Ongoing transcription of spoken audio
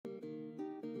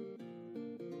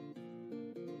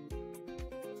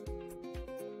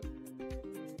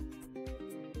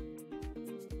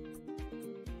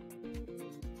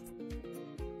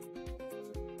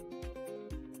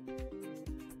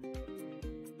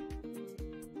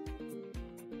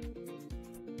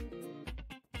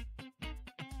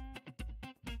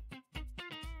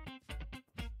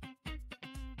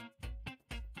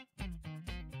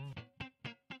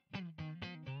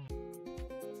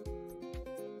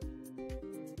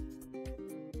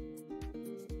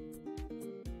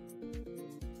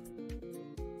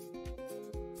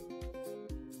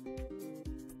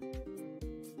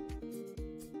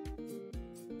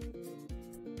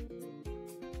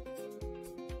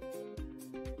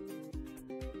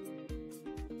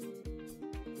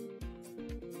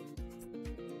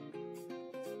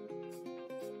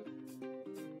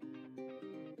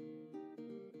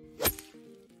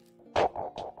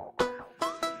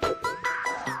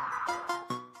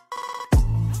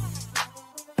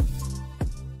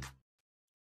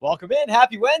Welcome in.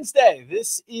 Happy Wednesday.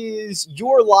 This is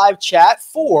your live chat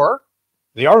for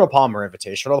the Arnold Palmer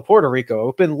Invitational, the Puerto Rico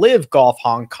Open, Live Golf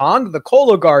Hong Kong, the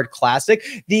Cologuard Classic,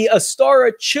 the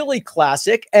Astara Chile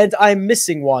Classic, and I'm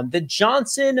missing one, the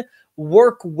Johnson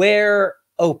Workwear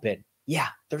Open. Yeah,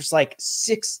 there's like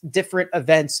 6 different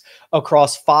events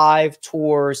across 5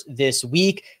 tours this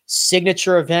week.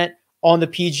 Signature event on the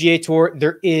PGA Tour.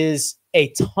 There is a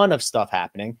ton of stuff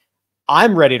happening.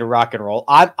 I'm ready to rock and roll.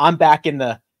 I'm back in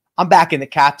the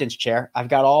captain's chair. I've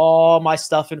got all my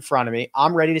stuff in front of me.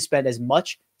 I'm ready to spend as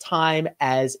much time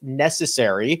as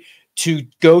necessary to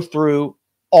go through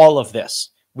all of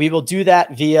this. We will do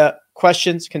that via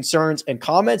questions, concerns, and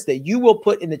comments that you will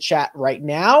put in the chat right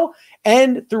now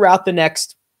and throughout the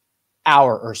next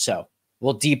hour or so.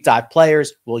 We'll deep dive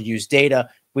players. We'll use data.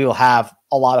 We will have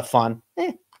a lot of fun,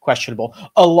 questionable,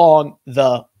 along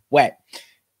the way.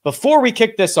 Before we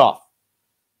kick this off,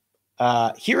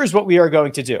 here's what we are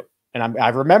going to do. And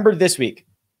I've remembered this week,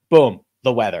 boom,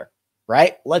 the weather,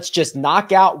 right? Let's just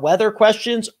knock out weather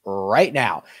questions right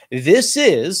now. This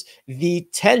is the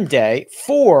 10-day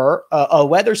for a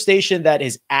weather station that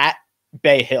is at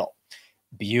Bay Hill.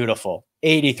 Beautiful.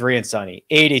 83 and sunny,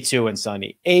 82 and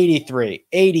sunny, 83,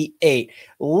 88.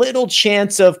 Little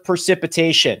chance of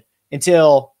precipitation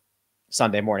until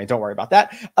Sunday morning. Don't worry about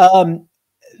that.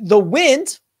 The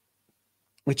wind,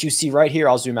 which you see right here,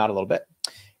 I'll zoom out a little bit,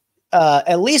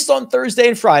 at least on Thursday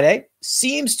and Friday,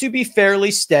 seems to be fairly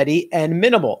steady and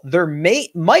minimal. There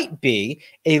might be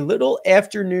a little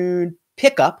afternoon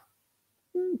pickup,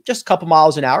 just a couple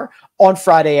miles an hour, on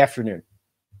Friday afternoon.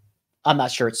 I'm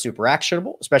not sure it's super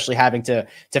actionable, especially having to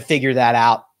figure that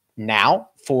out now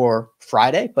for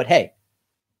Friday. But hey,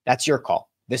 that's your call.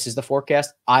 This is the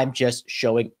forecast. I'm just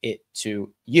showing it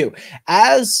to you.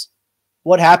 As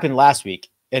what happened last week,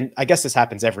 and I guess this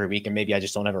happens every week, and maybe I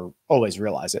just don't ever always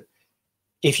realize it.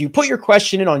 If you put your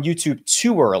question in on YouTube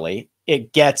too early,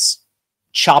 it gets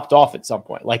chopped off at some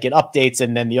point. Like it updates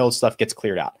and then the old stuff gets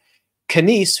cleared out.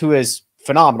 Kanice, who is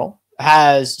phenomenal,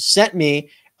 has sent me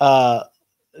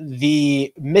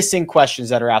the missing questions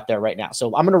that are out there right now. So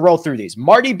I'm going to roll through these.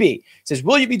 Marty B says,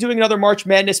 will you be doing another March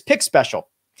Madness pick special?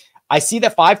 I see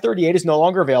that 538 is no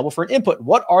longer available for an input.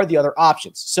 What are the other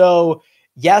options? So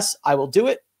yes, I will do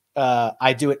it.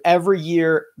 I do it every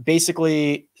year,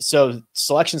 basically. So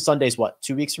Selection Sunday is what,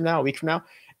 2 weeks from now, a week from now?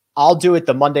 I'll do it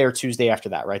the Monday or Tuesday after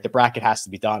that, right? The bracket has to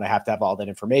be done. I have to have all that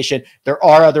information. There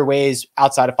are other ways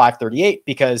outside of 538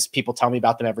 because people tell me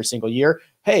about them every single year.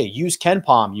 Hey, use Ken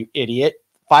Palm, you idiot.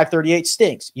 538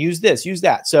 stinks. Use this, use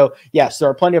that. So yes, there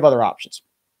are plenty of other options.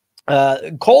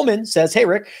 Coleman says, hey,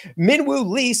 Rick, Minwoo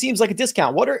Lee seems like a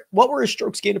discount. What were his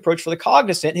strokes gained approach for the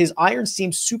Cognizant? His iron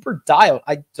seems super dialed.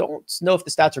 I don't know if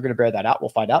the stats are going to bear that out.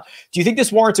 We'll find out. Do you think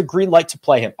this warrants a green light to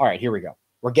play him? All right, here we go.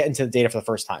 We're getting to the data for the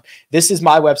first time. This is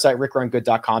my website,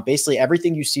 rickrungood.com. Basically,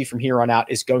 everything you see from here on out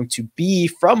is going to be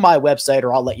from my website,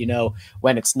 or I'll let you know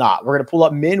when it's not. We're going to pull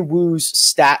up Minwoo's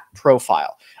stat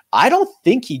profile. I don't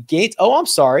think he gained. Oh, I'm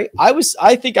sorry.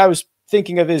 I think I was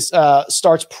thinking of his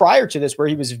starts prior to this, where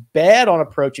he was bad on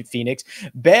approach at Phoenix,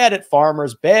 bad at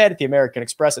Farmers, bad at the American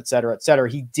Express, et cetera, et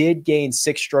cetera. He did gain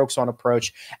 6 strokes on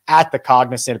approach at the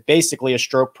Cognizant, basically a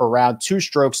stroke per round, 2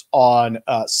 strokes on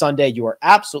Sunday. You are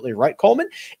absolutely right, Coleman.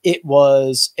 It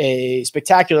was a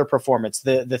spectacular performance.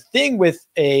 The thing with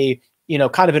a,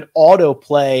 kind of an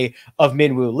autoplay of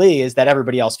Minwoo Lee is that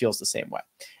everybody else feels the same way.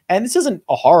 And this isn't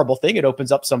a horrible thing. It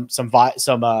opens up some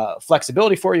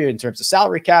flexibility for you in terms of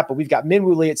salary cap. But we've got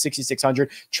Minwoo Lee at 6,600,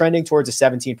 trending towards a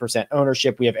 17%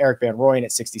 ownership. We have Eric Van Rooyen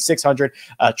at 6,600,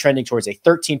 trending towards a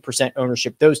 13%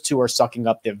 ownership. Those two are sucking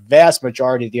up the vast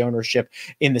majority of the ownership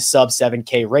in the sub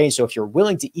 7K range. So if you're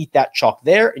willing to eat that chalk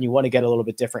there and you want to get a little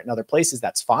bit different in other places,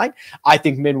 that's fine. I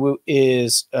think Minwoo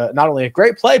is not only a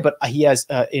great play, but he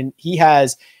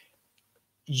has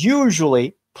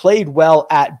usually played well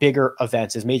at bigger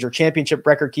events. His major championship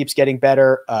record keeps getting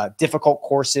better. Difficult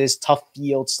courses, tough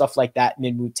fields, stuff like that.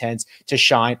 Minwoo tends to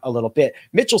shine a little bit.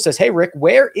 Mitchell says, hey, Rick,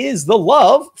 where is the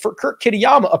love for Kurt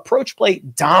Kitayama? Approach play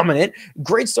dominant.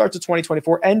 Great start to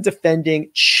 2024 and defending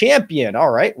champion.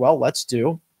 All right, well, let's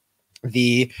do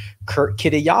the Kurt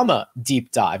Kitayama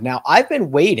deep dive. Now, I've been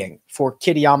waiting for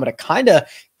Kitayama to kind of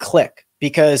click,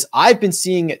 because I've been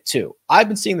seeing it too. I've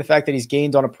been seeing the fact that he's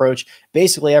gained on approach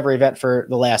basically every event for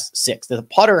the last 6. The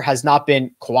putter has not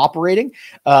been cooperating,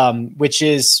 which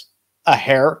is a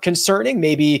hair concerning.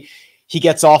 Maybe he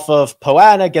gets off of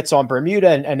Poa annua, gets on Bermuda,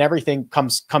 and everything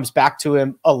comes back to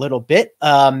him a little bit.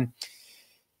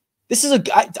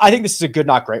 I think this is a good,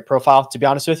 not great profile, to be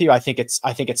honest with you. I think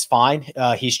it's fine.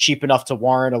 He's cheap enough to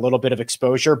warrant a little bit of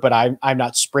exposure, but I'm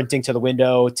not sprinting to the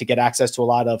window to get access to a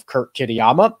lot of Kurt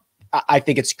Kitayama. I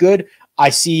think it's good. I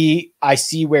see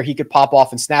where he could pop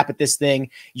off and snap at this thing.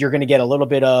 You're going to get a little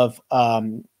bit of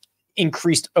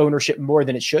increased ownership, more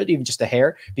than it should, even just a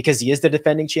hair, because he is the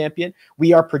defending champion.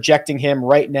 We are projecting him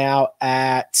right now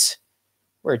at,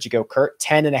 where'd you go, Kurt?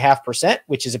 10.5%,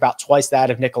 which is about twice that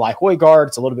of Nikolai Højgaard.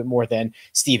 It's a little bit more than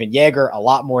Steven Yeager, a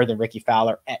lot more than Ricky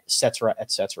Fowler, et cetera, et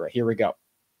cetera. Here we go.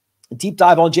 Deep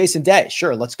dive on Jason Day.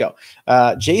 Sure, let's go.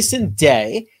 Jason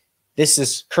Day, this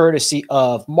is courtesy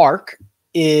of Mark,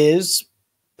 is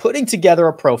putting together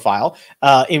a profile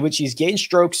in which he's gained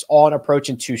strokes on approach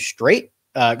in 2 straight.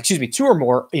 2 or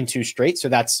more in 2 straight. So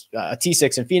that's a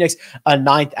T6 in Phoenix, a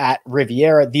 9th at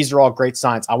Riviera. These are all great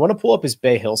signs. I want to pull up his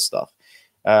Bay Hill stuff.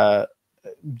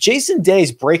 Jason Day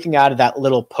is breaking out of that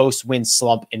little post-win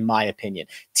slump, in my opinion.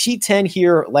 T10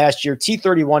 here last year,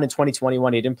 T31 in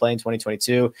 2021. He didn't play in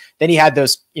 2022. Then he had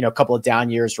those, couple of down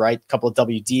years, right? A couple of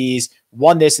WDs.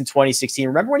 Won this in 2016.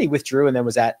 Remember when he withdrew and then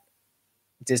was at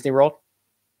Disney World?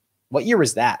 What year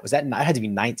was that? It had to be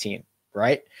 19,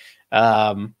 right?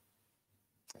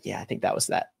 Yeah, I think that was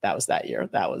that year.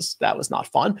 That was not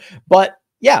fun. But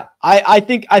yeah, I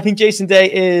think Jason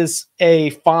Day is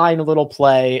a fine little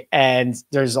play, and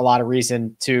there's a lot of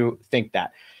reason to think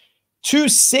that. 2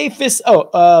 safest.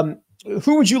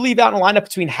 Who would you leave out in a lineup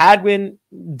between Hadwin,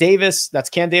 Davis? That's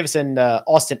Cam Davis and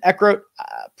Austin Eckroat.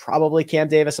 Probably Cam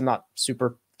Davis. I'm not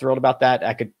super thrilled about that.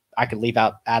 I could leave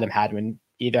out Adam Hadwin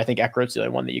either. I think Eckroat's the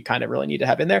only one that you kind of really need to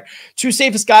have in there. 2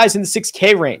 safest guys in the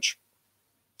 6K range.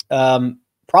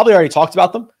 Probably already talked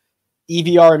about them.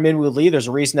 EVR and Minwoo Lee, there's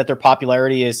a reason that their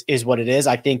popularity is what it is.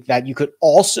 I think that you could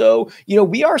also,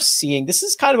 we are seeing, this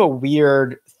is kind of a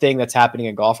weird thing that's happening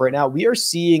in golf right now. We are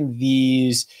seeing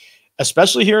these,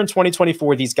 especially here in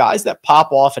 2024, these guys that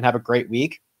pop off and have a great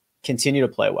week continue to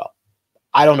play well.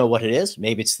 I don't know what it is.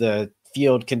 Maybe it's the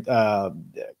field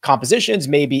compositions.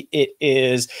 Maybe it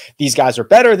is these guys are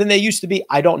better than they used to be.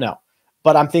 I don't know.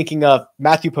 But I'm thinking of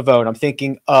Matthew Pavone. I'm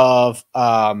thinking of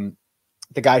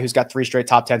the guy who's got 3 straight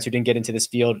top 10s who didn't get into this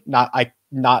field. Not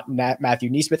Matthew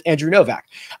Neesmith, Andrew Novak.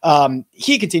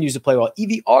 He continues to play well.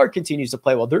 EVR continues to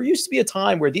play well. There used to be a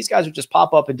time where these guys would just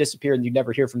pop up and disappear and you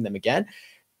never hear from them again.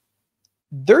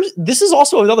 This is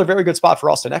also another very good spot for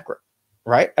Austin Eckroat,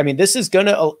 right? I mean, this is going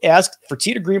to ask for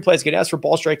tee to green play. It's going to ask for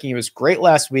ball striking. He was great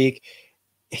last week.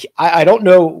 I don't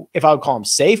know if I would call him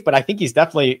safe, but I think he's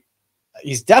definitely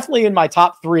in my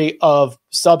top 3 of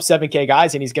sub 7K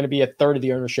guys, and he's going to be a third of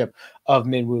the ownership of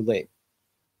Minwoo Lee.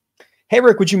 Hey,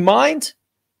 Rick, would you mind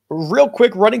real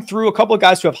quick running through a couple of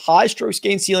guys who have high strokes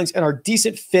gain ceilings and are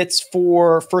decent fits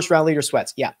for first round leader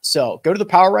sweats? Yeah. So go to the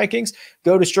power rankings,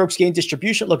 go to strokes gain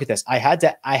distribution. Look at this. I had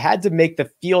to make the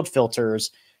field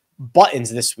filters buttons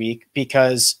this week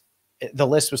because the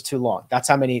list was too long. That's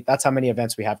how many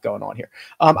events we have going on here.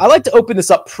 I like to open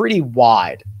this up pretty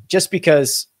wide just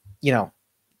because,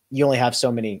 you only have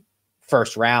so many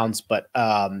first rounds, but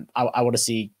I want to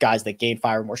see guys that gain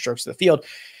 5 or more strokes to the field.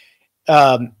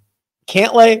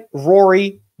 Cantlay,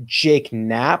 Rory, Jake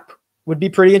Knapp would be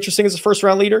pretty interesting as a first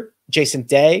round leader. Jason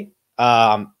Day,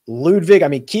 Ludwig. I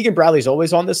mean, Keegan Bradley's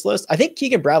always on this list. I think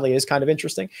Keegan Bradley is kind of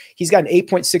interesting. He's got an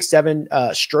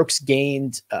 8.67 strokes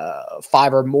gained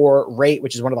 5 or more rate,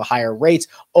 which is one of the higher rates.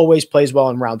 Always plays well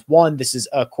in round 1. This is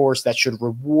a course that should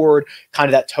reward kind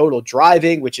of that total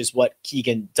driving, which is what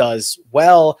Keegan does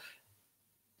well.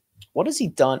 What has he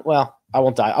done? Well, I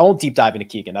won't deep dive into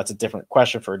Keegan. That's a different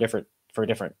question for a different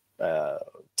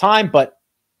time, but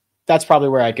that's probably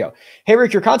where I'd go. Hey,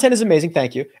 Rick, your content is amazing.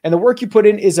 Thank you. And the work you put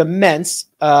in is immense.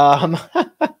 So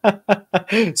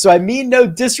I mean no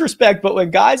disrespect, but when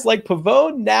guys like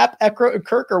Pavone, Knapp, Eckroat, and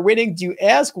Kirk are winning, do you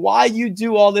ask why you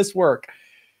do all this work?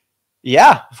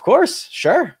 Yeah, of course.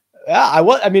 Sure. Yeah,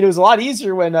 I mean, it was a lot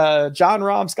easier when John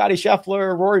Rahm, Scotty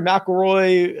Scheffler, Rory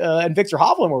McIlroy, and Victor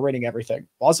Hovland were winning everything,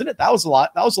 wasn't it? That was a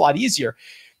lot easier.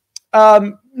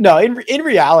 No, in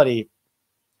reality,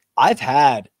 I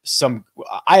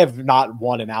have not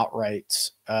won an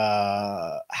outright.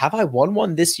 Have I won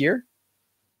one this year?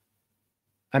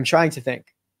 I'm trying to think.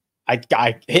 I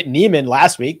hit Neiman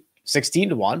last week,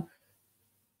 16-1,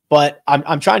 but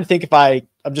I'm trying to think if I'm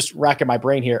just racking my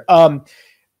brain here.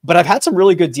 But I've had some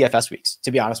really good DFS weeks, to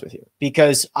be honest with you,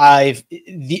 because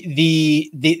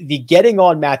the getting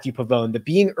on Matthew Pavone, the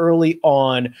being early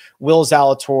on Will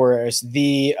Zalatoris,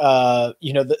 the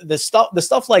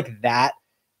stuff like that,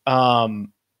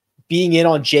 being in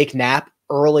on Jake Knapp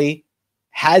early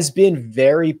has been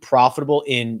very profitable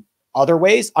in other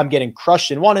ways. I'm getting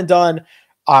crushed in one and done.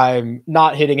 I'm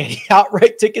not hitting any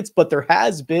outright tickets, but there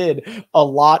has been a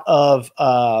lot of,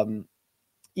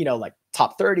 like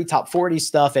top 30, top 40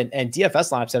 stuff and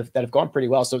DFS lineups that have gone pretty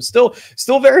well. So it's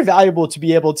still very valuable to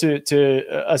be able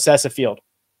to assess a field.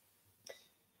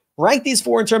 Rank these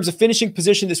four in terms of finishing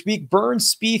position this week: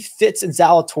 Burns, Spieth, Fitz, and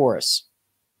Zalatoris.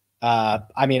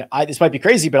 This might be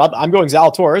crazy, but I'm going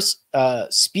Zalatoris.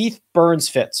 Spieth, Burns,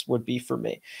 Fitz would be for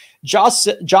me.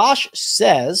 Josh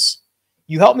says,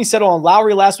 you helped me settle on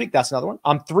Lowry last week. That's another one.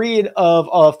 I'm 3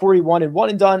 of 41 and 1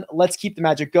 and done. Let's keep the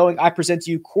magic going. I present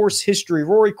to you course history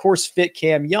Rory, course fit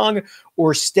Cam Young,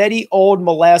 or steady old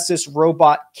molasses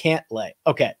robot Cantlay.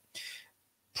 Okay.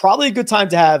 Probably a good time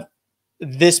to have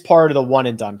this part of the one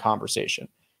and done conversation.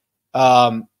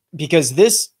 Because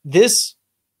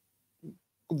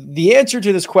the answer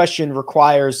to this question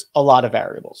requires a lot of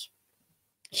variables.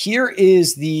 Here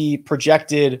is the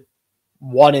projected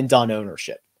one and done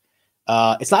ownership.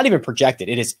 It's not even projected.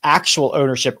 It is actual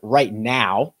ownership right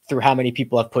now through how many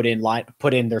people have put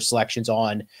in their selections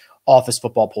on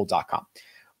officefootballpool.com.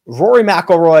 Rory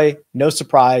McIlroy, no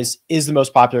surprise, is the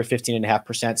most popular at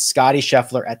 15.5%. Scotty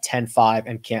Scheffler at 10.5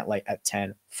 and Cantlay at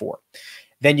 10.4.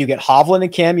 Then you get Hovland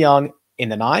and Cam Young in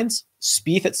the 9s,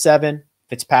 Spieth at 7,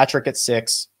 Fitzpatrick at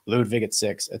 6, Ludwig at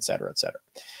 6, et cetera, et cetera.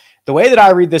 The way that I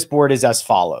read this board is as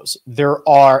follows. There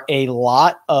are a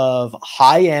lot of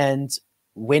high-end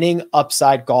winning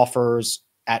upside golfers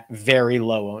at very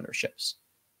low ownerships.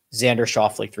 Xander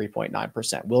Schauffele,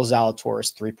 3.9%. Will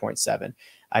Zalatoris, 3.7%.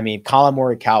 Colin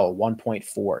Morikawa,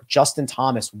 1.4%. Justin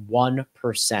Thomas,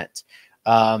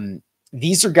 1%.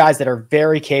 These are guys that are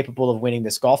very capable of winning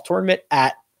this golf tournament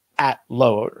at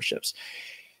low ownerships.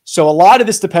 So a lot of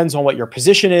this depends on what your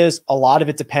position is. A lot of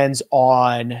it depends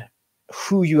on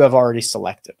who you have already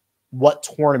selected, what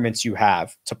tournaments you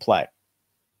have to play.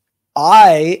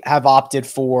 I have opted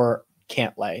for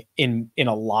Cantlay in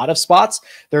a lot of spots.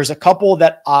 There's a couple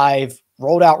that I've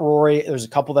rolled out Rory. There's a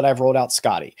couple that I've rolled out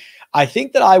Scotty. I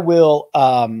think that I will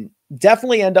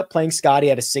definitely end up playing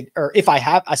Scotty at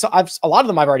a lot of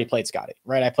them I've already played Scotty,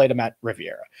 right? I played him at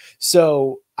Riviera.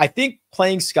 So I think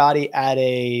playing Scotty at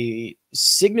a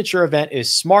signature event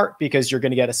is smart because you're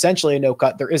going to get essentially a no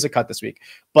cut. There is a cut this week,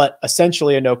 but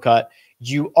essentially a no cut.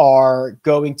 You are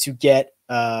going to get,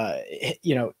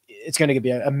 it's going to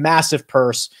be a massive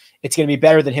purse. It's going to be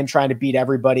better than him trying to beat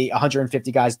everybody,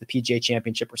 150 guys at the PGA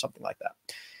Championship or something like that.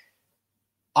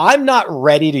 I'm not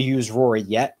ready to use Rory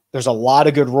yet. There's a lot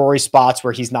of good Rory spots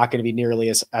where he's not going to be nearly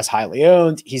as highly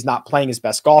owned. He's not playing his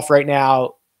best golf right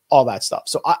now, all that stuff.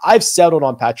 So I've settled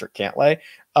on Patrick Cantlay.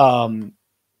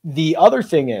 The other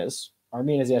thing is,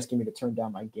 Armin is asking me to turn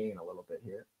down my gain a little bit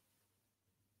here.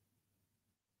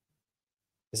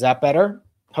 Is that better?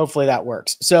 Hopefully that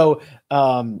works. So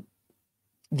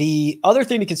the other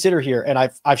thing to consider here, and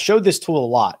I've showed this tool a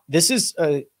lot. This is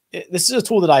a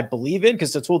tool that I believe in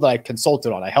because it's a tool that I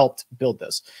consulted on. I helped build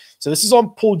this. So this is on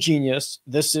Pool Genius.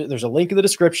 There's a link in the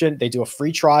description. They do a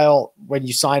free trial when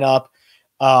you sign up,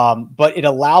 but it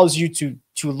allows you to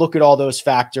look at all those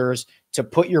factors, to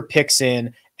put your picks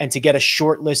in, and to get a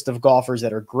short list of golfers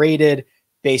that are graded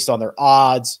based on their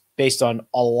odds, based on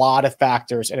a lot of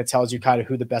factors, and it tells you kind of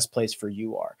who the best plays for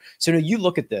you are. So now you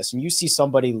look at this and you see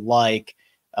somebody like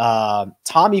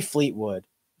Tommy Fleetwood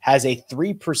has a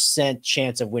 3%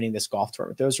 chance of winning this golf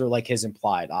tournament. Those are like his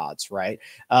implied odds, right?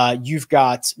 You've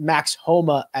got Max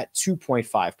Homa at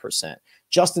 2.5%,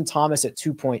 Justin Thomas at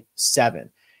 2.7%.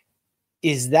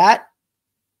 Is that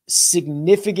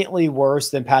significantly worse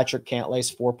than Patrick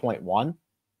Cantlay's 4.1%?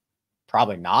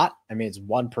 Probably not. It's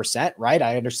 1%, right?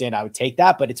 I understand I would take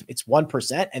that, but it's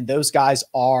 1%. And those guys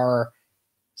are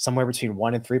somewhere between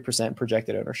 1% and 3%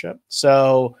 projected ownership.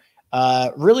 So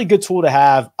really good tool to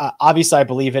have. Obviously I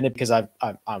believe in it because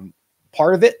I'm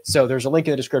part of it. So there's a link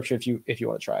in the description if you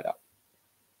want to try it out.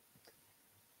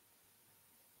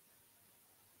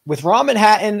 With Rahm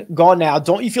Manhattan gone now,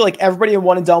 don't you feel like everybody in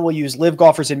one and done will use live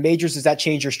golfers in majors? Does that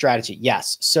change your strategy?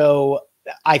 Yes. So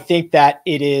I think that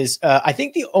it is, I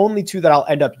think the only two that I'll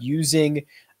end up using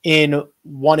in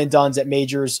one and dones at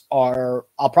majors are,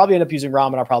 I'll probably end up using Rahm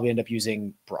and I'll probably end up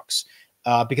using Brooks.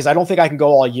 Because I don't think I can go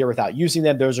all year without using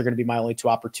them. Those are going to be my only two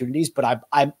opportunities, but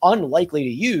I'm unlikely to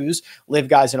use live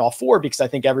guys in all four because I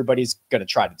think everybody's going to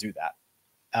try to do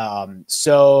that.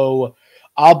 So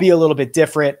I'll be a little bit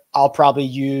different. I'll probably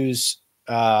use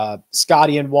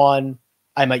Scotty in one.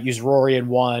 I might use Rory in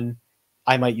one.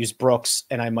 I might use Brooks,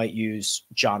 and I might use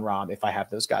Jon Rahm if I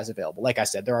have those guys available. Like I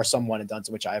said, there are some one and dones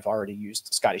in which I have already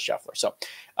used Scotty Scheffler. So,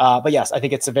 but yes, I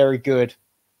think it's a very good,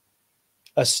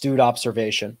 astute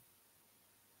observation.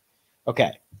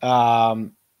 Okay. All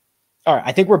right.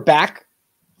 I think we're back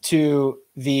to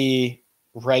the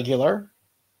regular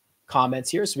comments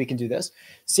here, so we can do this.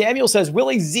 Samuel says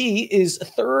Willie Z is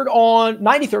 93rd on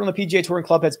the PGA Tour in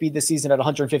clubhead speed this season at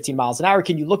 115 miles an hour.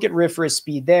 Can you look at Riv for his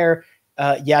speed there?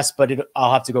 Yes, but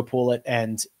I'll have to go pull it,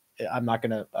 and I'm not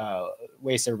going to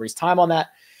waste everybody's time on that.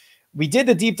 We did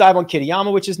the deep dive on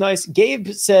Kitayama, which is nice. Gabe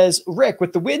says, Rick,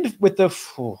 with the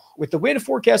wind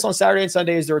forecast on Saturday and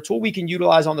Sunday, is there a tool we can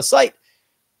utilize on the site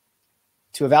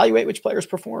to evaluate which players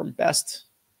perform best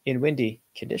in windy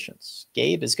conditions?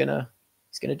 Gabe is gonna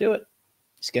do it.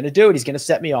 He's gonna do it. He's gonna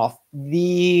set me off.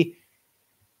 I'm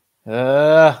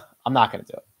not gonna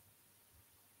do it.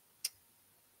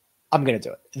 I'm gonna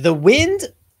do it. The wind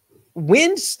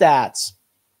stats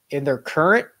in their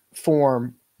current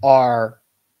form are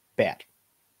bad.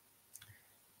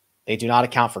 They do not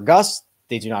account for gusts.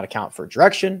 They do not account for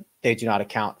direction. They do not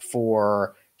account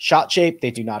for shot shape.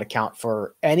 They do not account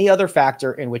for any other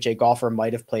factor in which a golfer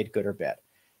might have played good or bad.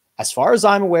 As far as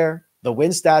I'm aware, the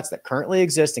wind stats that currently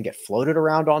exist and get floated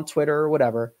around on Twitter or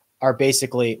whatever are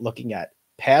basically looking at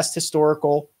past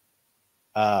historical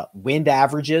wind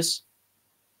averages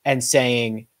and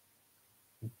saying,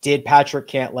 did Patrick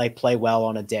Cantlay play well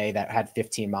on a day that had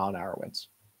 15-mile-an-hour winds?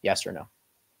 Yes or no?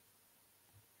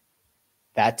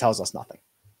 That tells us nothing.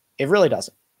 It really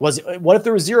doesn't. What if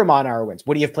there was 0-mile-an-hour winds?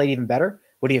 Would he have played even better?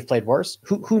 Would he have played worse?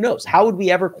 Who knows? How would we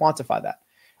ever quantify that?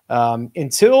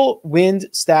 Until wind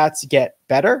stats get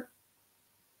better,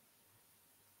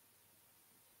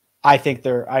 I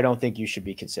don't think you should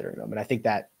be considering them. And I think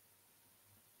that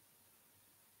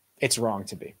it's wrong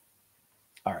to be.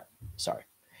 All right. Sorry.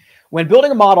 When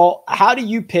building a model, how do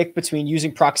you pick between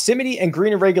using proximity and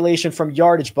green irregulation from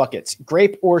yardage buckets,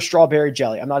 grape or strawberry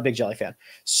jelly? I'm not a big jelly fan.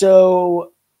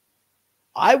 So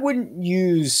I wouldn't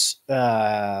use,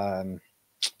 I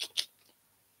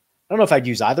don't know if I'd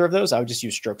use either of those. I would just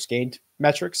use strokes gained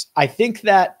metrics. I think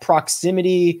that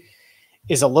proximity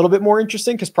is a little bit more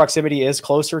interesting because proximity is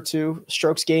closer to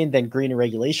strokes gained than green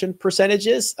irregulation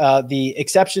percentages. The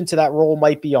exception to that rule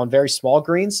might be on very small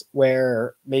greens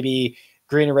where maybe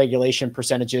green irregulation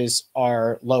percentages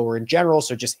are lower in general.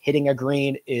 So just hitting a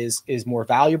green is more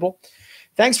valuable.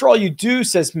 Thanks for all you do,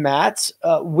 says Matt.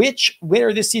 Which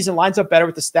winner this season lines up better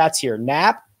with the stats here,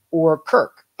 Knapp or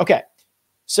Kirk? Okay,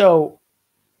 so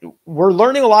we're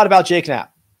learning a lot about Jake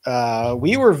Knapp.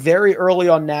 We were very early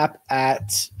on Knapp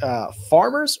at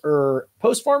Farmers or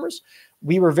Post Farmers.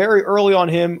 We were very early on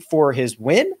him for his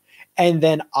win. And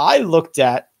then I looked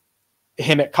at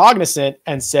him at Cognizant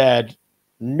and said,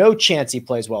 no chance he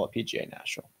plays well at PGA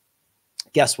National.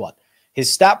 Guess what?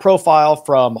 His stat profile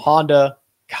from Honda,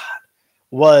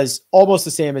 was almost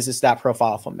the same as his stat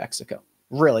profile from Mexico.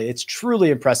 Really, it's truly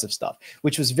impressive stuff,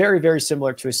 which was very, very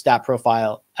similar to his stat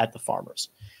profile at the Farmers.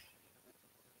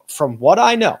 From what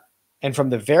I know, and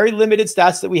from the very limited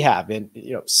stats that we have, in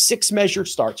 6 measured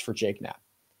starts for Jake Knapp,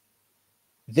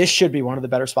 this should be one of the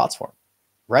better spots for him,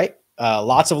 right?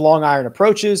 Lots of long iron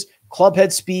approaches, club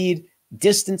head speed,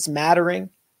 distance mattering.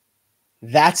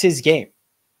 That's his game.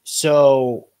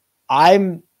 So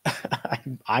I'm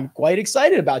quite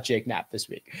excited about Jake Knapp this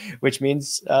week, which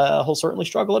means he'll certainly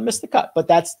struggle and miss the cut. But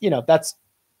that's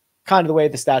kind of the way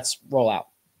the stats roll out.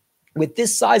 With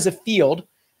this size of field,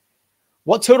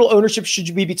 what total ownership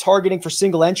should we be targeting for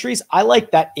single entries? I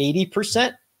like that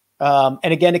 80%.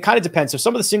 And again, it kind of depends. So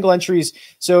some of the single entries,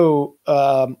 like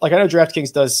I know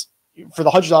DraftKings does for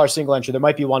the $100 single entry, there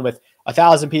might be one with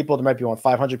 1,000 people. There might be one with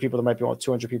 500 people. There might be one with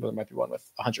 200 people. There might be one with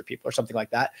 100 people or something like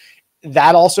that.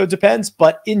 That also depends.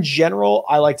 But in general,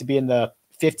 I like to be in the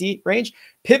 50 range.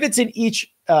 Pivots in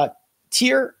each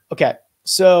tier. Okay.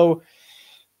 So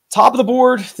top of the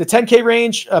board, the 10K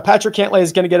range, Patrick Cantlay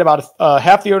is going to get about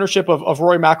half the ownership of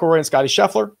Rory McIlroy and Scotty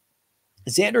Scheffler.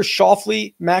 Xander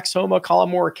Schauffele, Max Homa, Colin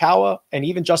Morikawa, and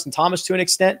even Justin Thomas to an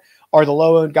extent are the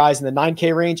low-owned guys in the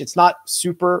 9K range. It's not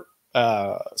super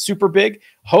big.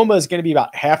 Homa is going to be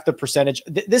about half the percentage.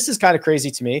 This is kind of crazy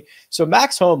to me. So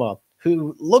Max Homa,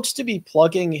 who looks to be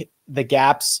plugging the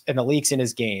gaps and the leaks in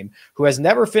his game, who has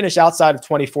never finished outside of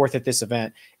 24th at this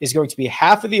event, is going to be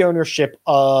half of the ownership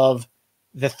of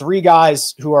the 3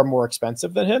 guys who are more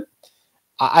expensive than him.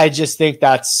 I just think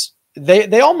that's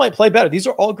they all might play better. These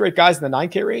are all great guys in the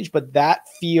 9K range, but that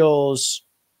feels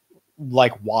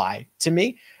like why to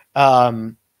me.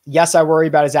 Yes, I worry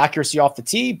about his accuracy off the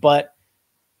tee, but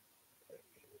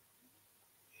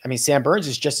I mean, Sam Burns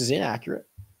is just as inaccurate,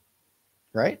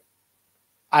 right?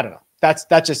 I don't know.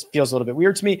 That just feels a little bit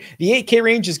weird to me. The 8K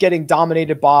range is getting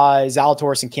dominated by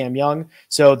Zalatoris and Cam Young.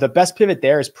 So the best pivot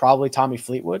there is probably Tommy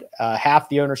Fleetwood. Half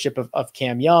the ownership of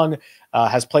Cam Young,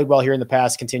 has played well here in the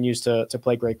past, continues to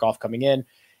play great golf coming in.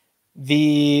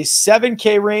 The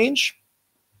 7K range,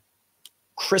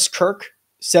 Chris Kirk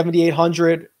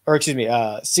 7,800, or excuse me,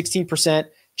 16%.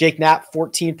 Jake Knapp,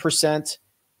 14%.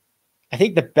 I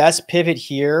think the best pivot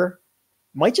here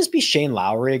might just be Shane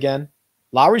Lowry again.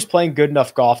 Lowry's playing good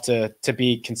enough golf to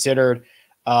be considered.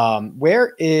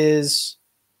 Where is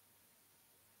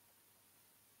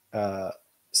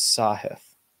Sahith?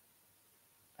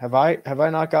 Have I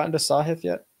not gotten to Sahith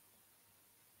yet?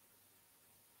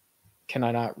 Can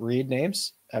I not read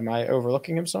names? Am I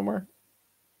overlooking him somewhere?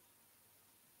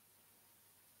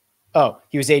 Oh,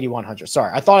 he was 8,100.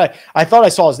 Sorry. I thought I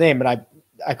saw his name, but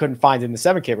I couldn't find it in the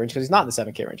 7K range because he's not in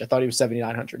the 7K range. I thought he was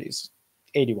 7,900. He's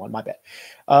 81. My bad.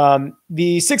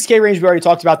 The 6K range we already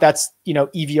talked about. That's,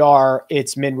 EVR.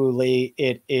 It's Minwoo Lee.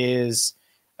 It is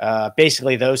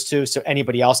basically those two. So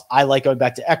anybody else, I like going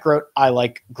back to Eckroat. I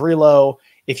like Grillo.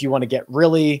 If you want to get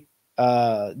really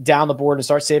down the board and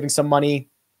start saving some money,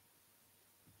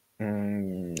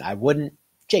 I wouldn't.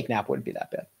 Jake Knapp wouldn't be that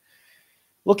bad.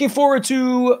 Looking forward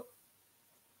to,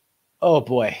 oh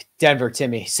boy, Denver,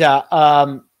 Timmy. So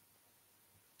I'm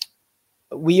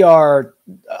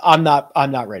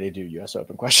not ready to do US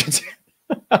Open questions.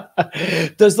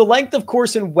 Does the length of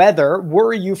course and weather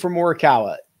worry you for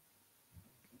Morikawa?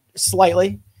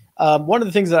 Slightly. One of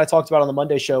the things that I talked about on the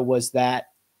Monday show was that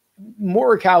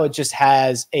Morikawa just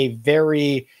has a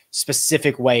very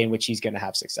specific way in which he's going to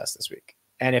have success this week.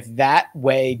 And if that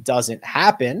way doesn't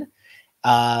happen,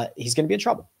 he's going to be in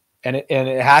trouble. And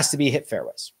it has to be hit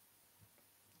fairways.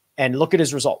 And look at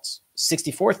his results.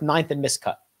 64th, 9th, and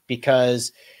miscut.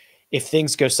 Because if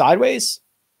things go sideways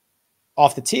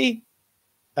off the tee,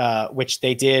 which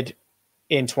they did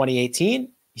in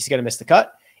 2018, he's going to miss the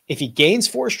cut. If he gains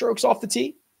 4 strokes off the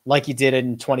tee, like he did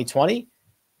in 2020,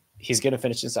 he's going to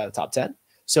finish inside the top 10.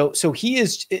 So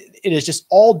it is just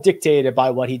all dictated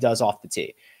by what he does off the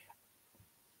tee.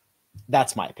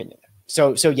 That's my opinion.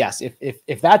 So yes,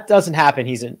 if that doesn't happen,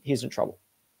 he's in trouble.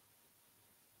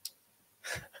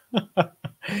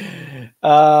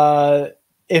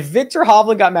 If Victor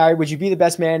Hovland got married, would you be the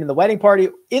best man in the wedding party,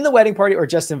 or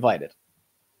just invited?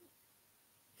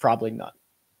 Probably none.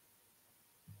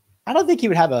 I don't think he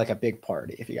would have a big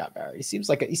party if he got married. He seems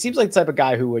like the type of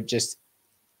guy who would just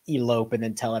elope and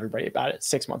then tell everybody about it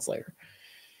 6 months later.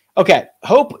 Okay.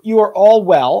 Hope you are all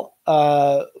well.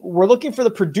 We're looking for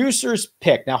the producer's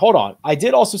pick. Now, hold on. I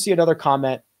did also see another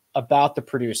comment about the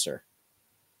producer,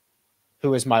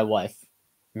 who is my wife,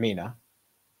 Mina.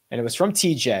 And it was from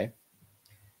TJ.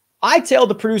 I tailed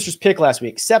the producer's pick last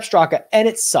week, Sepp Straka, and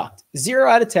it sucked. 0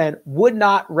 out of 10. Would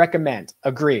not recommend.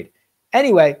 Agreed.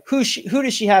 Anyway, who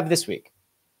does she have this week?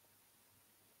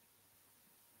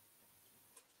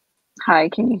 Hi,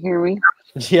 can you hear me?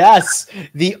 Yes.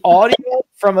 The audio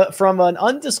from an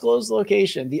undisclosed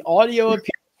location. The audio appears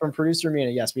from producer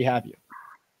Mina. Yes, we have you.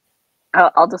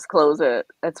 I'll disclose it.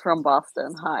 It's from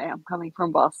Boston. Hi, I'm coming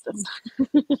from Boston.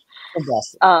 From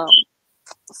Boston.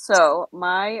 So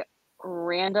my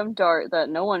random dart that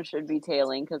no one should be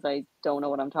tailing because I don't know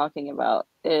what I'm talking about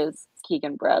is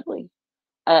Keegan Bradley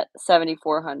at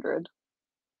 7,400.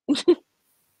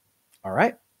 All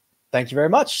right. Thank you very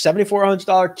much.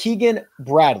 $7,400 Keegan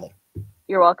Bradley.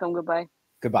 You're welcome. Goodbye.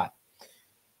 Goodbye.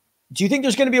 Do you think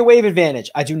there's going to be a wave advantage?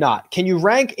 I do not. Can you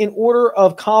rank in order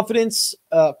of confidence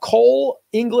Cole,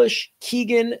 English,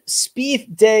 Keegan,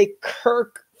 Spieth, Day,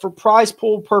 Kirk for prize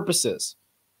pool purposes?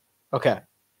 Okay.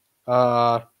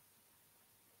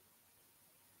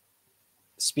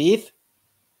 Spieth,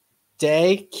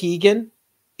 Day, Keegan,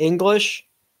 English,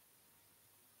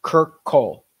 Kirk,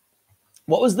 Cole.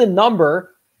 What was the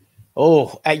number?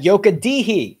 Oh, at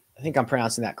Yokadihi. I think I'm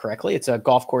pronouncing that correctly. It's a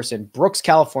golf course in Brooks,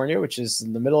 California, which is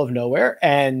in the middle of nowhere.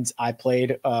 And I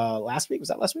played last week. Was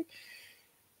that last week?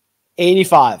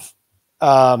 85.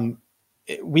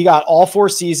 We got all 4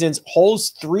 seasons, holes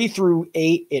 3 through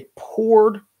 8. It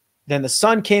poured. Then the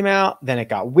sun came out. Then it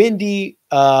got windy.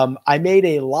 I made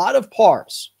a lot of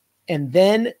pars. And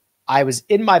then I was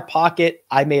in my pocket.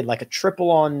 I made like a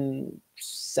triple on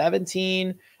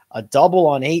 17, a double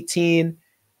on 18.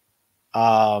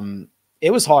 It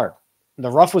was hard.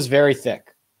 The rough was very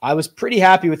thick. I was pretty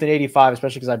happy with an 85,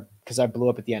 especially because I blew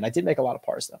up at the end. I did make a lot of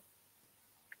pars though.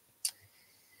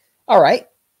 All right.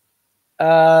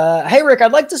 Hey Rick,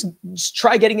 I'd like to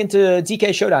try getting into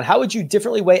DK Showdown. How would you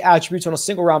differently weigh attributes on a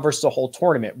single round versus a whole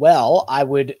tournament? Well, I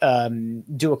would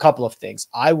do a couple of things.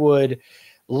 I would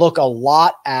look a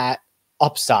lot at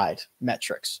upside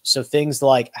metrics. So things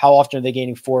like how often are they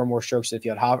gaining 4 or more strokes to the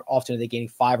field? How often are they gaining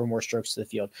 5 or more strokes to the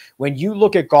field? When you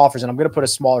look at golfers, and I'm going to put a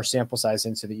smaller sample size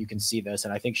in so that you can see this,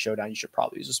 and I think Showdown, you should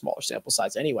probably use a smaller sample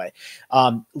size anyway.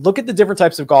 Look at the different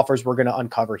types of golfers we're going to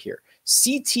uncover here.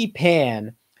 CT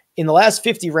Pan in the last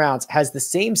 50 rounds has the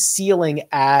same ceiling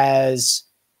as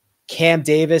Cam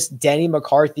Davis, Denny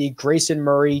McCarthy, Grayson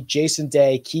Murray, Jason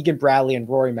Day, Keegan Bradley, and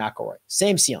Rory McIlroy.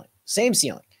 Same ceiling.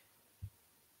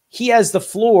 He has the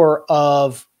floor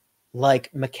of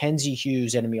like Mackenzie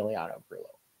Hughes and Emiliano Grillo,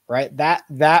 right? That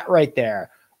right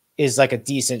there is like a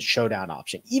decent showdown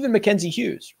option. Even Mackenzie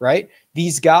Hughes, right?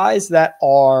 These guys that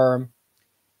are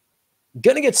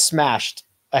going to get smashed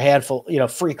a handful,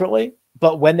 frequently,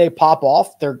 but when they pop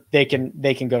off, they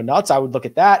can go nuts. I would look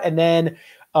at that. And then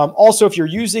also, if you're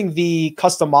using the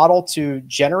custom model to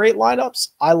generate lineups,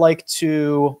 I like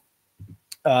to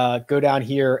go down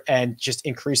here and just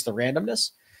increase the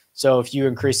randomness. So if you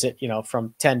increase it,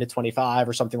 from 10 to 25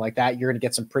 or something like that, you're going to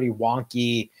get some pretty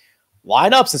wonky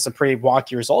lineups and some pretty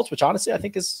wonky results, which honestly I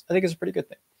think is a pretty good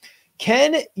thing.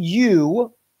 Can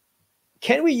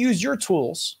we use your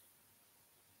tools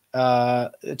to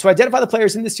identify the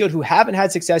players in this field who haven't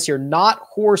had success here, not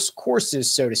horse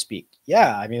courses, so to speak?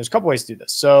 Yeah, I mean, there's a couple ways to do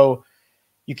this. So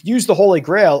you could use the Holy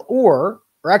Grail, or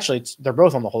actually, they're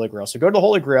both on the Holy Grail. So go to the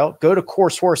Holy Grail, go to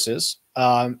course horses,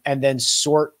 and then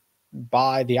sort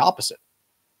by the opposite,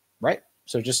 right?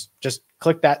 So just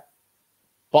click that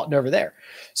button over there.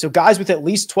 So guys with at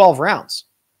least 12 rounds,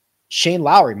 Shane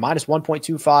Lowry, minus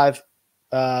 1.25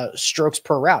 strokes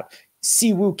per round.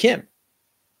 Siwoo Kim,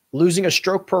 losing a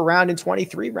stroke per round in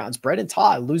 23 rounds. Brendan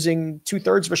Todd, losing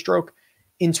 2/3 of a stroke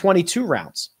in 22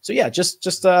 rounds. So yeah,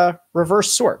 just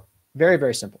reverse sort. Very,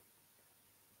 very simple.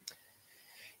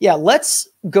 Yeah, let's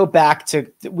go back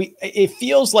to it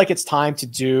feels like it's time to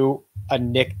do a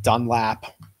Nick Dunlap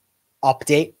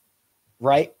update,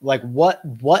 right? Like what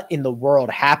in the world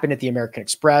happened at the American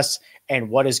Express and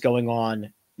what is going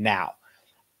on now?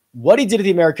 What he did at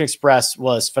the American Express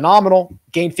was phenomenal.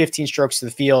 Gained 15 strokes to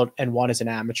the field and won as an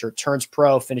amateur. Turns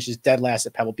pro, finishes dead last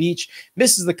at Pebble Beach,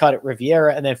 misses the cut at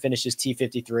Riviera, and then finishes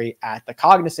T53 at the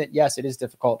Cognizant. Yes, it is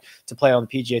difficult to play on the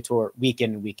PGA Tour week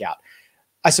in and week out.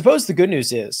 I suppose the good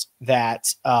news is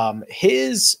that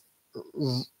his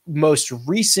most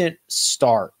recent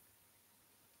start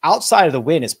outside of the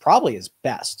win is probably his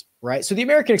best, right? So the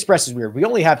American Express is weird. We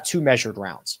only have 2 measured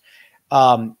rounds.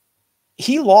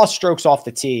 He lost strokes off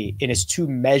the tee in his 2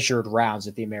 measured rounds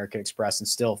at the American Express and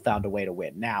still found a way to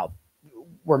win. Now,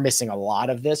 we're missing a lot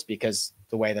of this because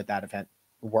the way that event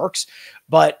works,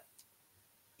 but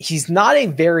he's not a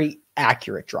very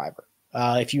accurate driver.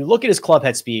 If you look at his club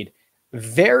head speed,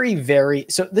 very, very,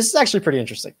 so this is actually pretty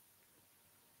interesting.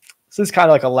 This is kind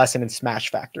of like a lesson in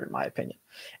smash factor, in my opinion.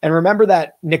 And remember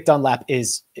that Nick Dunlap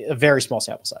is a very small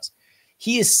sample size.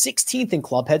 He is 16th in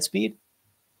club head speed,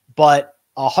 but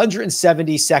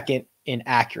 172nd in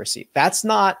accuracy. That's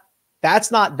not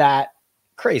that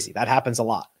crazy. That happens a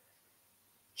lot.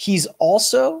 He's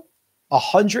also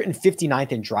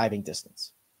 159th in driving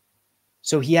distance.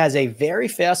 So he has a very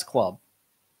fast club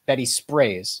that he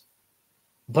sprays,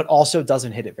 but also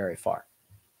doesn't hit it very far.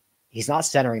 He's not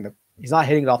hitting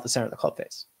it off the center of the club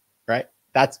face, right?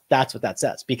 That's what that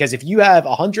says. Because if you have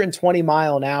 120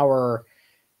 mile an hour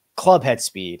club head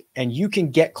speed and you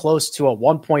can get close to a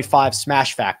 1.5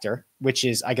 smash factor, which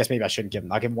is, I guess maybe I shouldn't give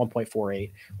him, I'll give him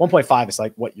 1.48. 1.5 is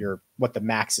like what the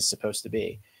max is supposed to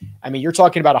be. I mean, you're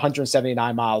talking about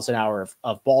 179 miles an hour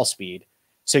of ball speed.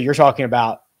 So you're talking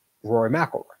about Rory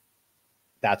McIlroy.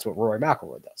 That's what Rory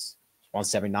McIlroy does.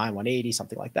 179, 180,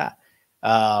 something like that.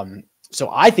 So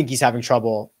I think he's having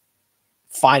trouble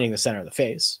finding the center of the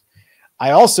face.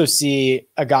 I also see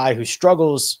a guy who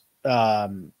struggles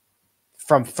from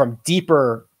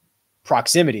deeper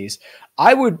proximities.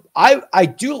 I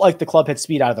do like the club head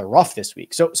speed out of the rough this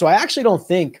week. So I actually don't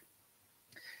think,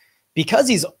 because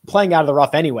he's playing out of the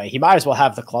rough anyway, he might as well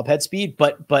have the club head speed,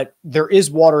 but there is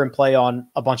water in play on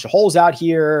a bunch of holes out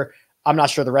here. I'm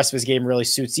not sure the rest of his game really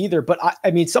suits either, but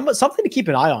I mean, something to keep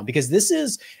an eye on, because this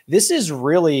is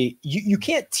really, you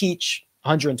can't teach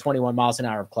 121 miles an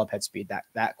hour of club head speed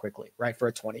that quickly, right? For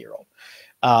a 20-year-old.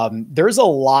 There's a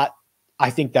lot, I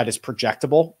think, that is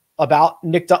projectable about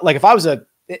Nick. Like if I was the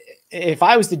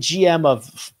GM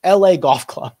of LA Golf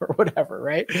Club or whatever,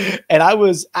 right? And I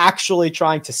was actually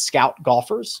trying to scout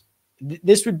golfers,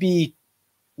 this would be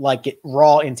like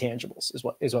raw intangibles is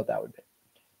what that would be.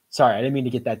 Sorry, I didn't mean to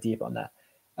get that deep on that.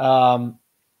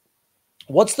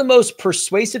 What's the most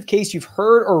persuasive case you've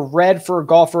heard or read for a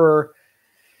golfer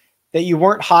that you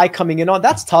weren't high coming in on?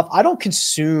 That's tough. I don't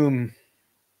consume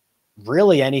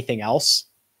really anything else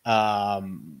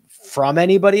from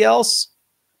anybody else.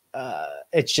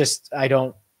 It's just, I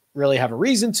don't really have a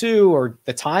reason to or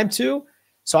the time to.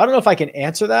 So I don't know if I can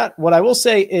answer that. What I will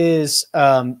say is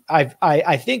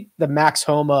I think the Max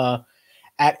Homa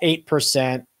at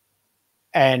 8%,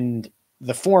 and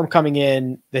the form coming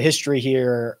in, the history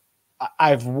here,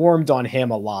 I've warmed on him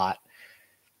a lot.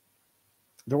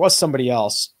 There was somebody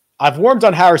else. I've warmed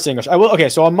on Harris English. I will. Okay,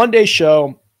 so on Monday's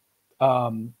show,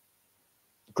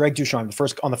 Greg Ducharme,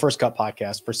 on the First Cut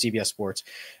podcast for CBS Sports,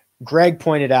 Greg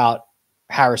pointed out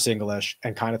Harris English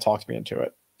and kind of talked me into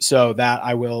it. So that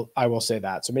I will say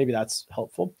that. So maybe that's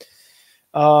helpful.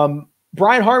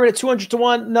 Brian Harmon at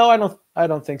 200-1. No, I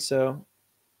don't think so.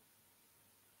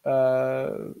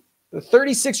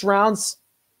 36 rounds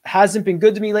hasn't been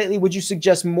good to me lately. Would you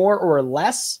suggest more or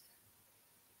less?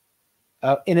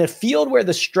 In a field where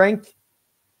the strength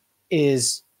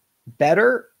is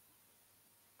better,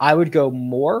 I would go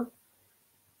more.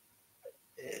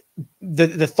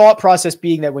 The thought process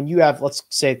being that when you have, let's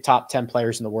say, top 10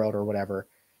 players in the world or whatever,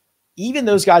 even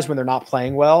those guys, when they're not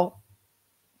playing well,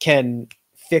 can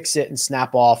fix it and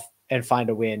snap off and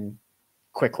find a win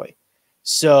quickly.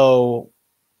 So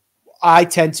I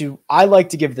like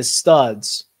to give the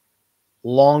studs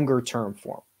longer term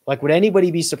form. Like, would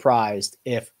anybody be surprised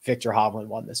if Victor Hovland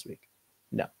won this week?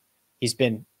 No. He's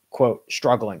been, quote,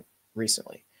 struggling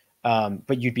recently.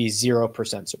 But you'd be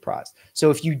 0% surprised. So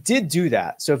if you did do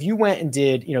that, so if you went and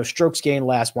did, strokes gained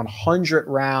last 100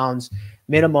 rounds,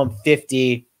 minimum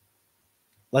 50,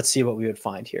 let's see what we would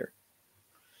find here.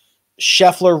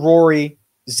 Scheffler, Rory,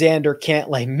 Xander,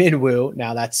 Cantlay, Minwoo.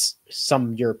 Now that's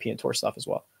some European Tour stuff as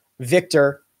well.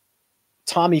 Victor,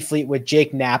 Tommy Fleetwood,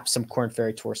 Jake Knapp, some Korn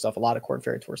Ferry Tour stuff, a lot of Korn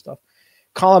Ferry Tour stuff.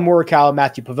 Colin Morikawa,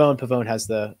 Matthew Pavone. Pavone has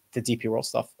the DP World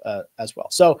stuff as well.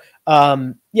 So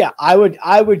yeah,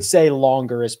 I would say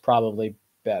longer is probably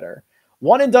better.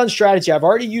 One and done strategy. I've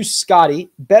already used Scotty.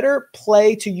 Better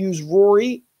play to use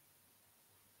Rory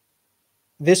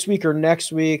this week or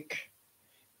next week.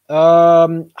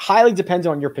 Highly dependent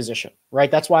on your position,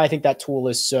 right? That's why I think that tool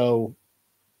is so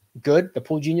good. The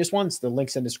Pool Genius ones, the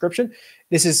links in the description.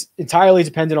 This is entirely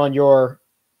dependent on your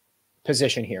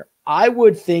position here. I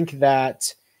would think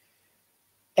that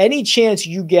any chance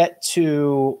you get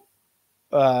to,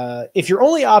 if your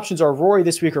only options are Rory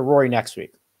this week or Rory next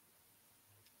week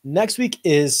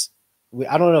is,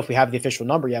 I don't know if we have the official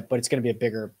number yet, but it's going to be a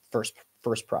bigger first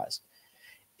prize.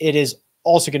 It is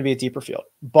also going to be a deeper field.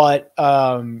 But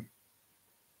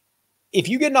if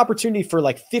you get an opportunity for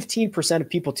like 15% of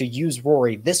people to use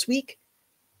Rory this week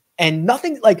and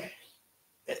nothing like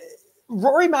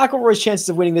Rory McIlroy's chances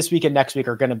of winning this week and next week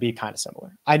are going to be kind of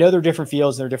similar. I know they're different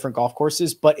fields and they're different golf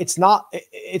courses, but it's not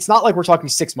like we're talking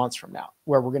 6 months from now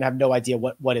where we're going to have no idea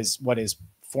what his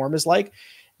form is like.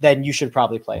 Then you should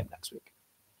probably play him next week.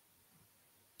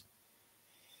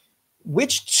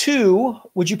 Which two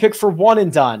would you pick for one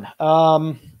and done?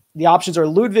 The options are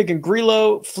Ludwig and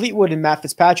Grillo, Fleetwood and Matt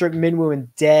Fitzpatrick, Minwoo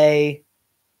and Day.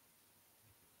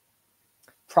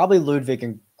 Probably Ludwig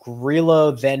and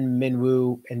Grillo, then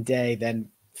Minwoo and Day, then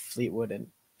Fleetwood and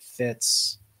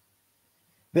Fitz.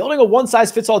 Building a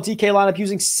one-size-fits-all DK lineup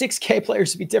using 6K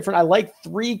players to be different. I like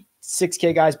 3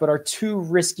 6K guys, but are too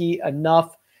risky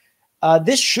enough.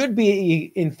 This should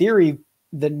be, in theory,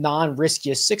 the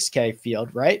non-riskiest 6K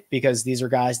field, right? Because these are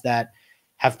guys that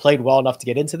have played well enough to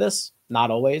get into this. Not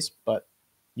always, but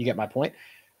you get my point.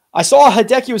 I saw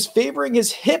Hideki was favoring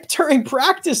his hip during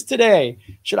practice today.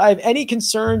 Should I have any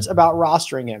concerns about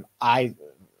rostering him? I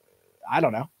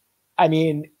don't know. I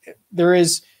mean, there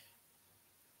is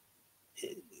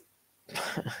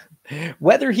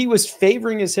whether he was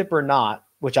favoring his hip or not,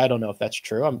 which I don't know if that's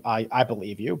true. I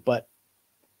believe you, but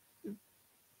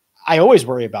I always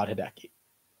worry about Hideki.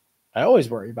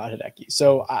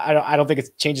 So I don't think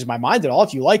it changes my mind at all.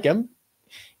 If you like him,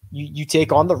 you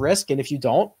take on the risk, and if you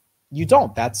don't, you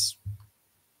don't. It's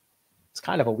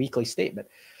kind of a weekly statement.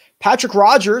 Patrick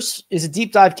Rogers is a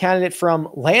deep dive candidate from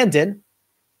Landon.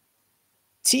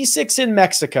 T6 in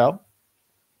Mexico.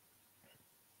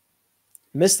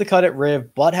 Missed the cut at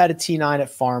Riv, but had a T9 at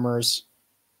Farmers.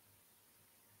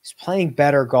 He's playing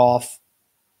better golf.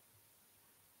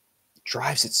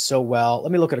 Drives it so well.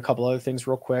 Let me look at a couple other things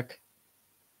real quick.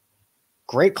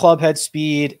 Great club head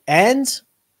speed and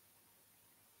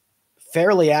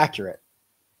fairly accurate.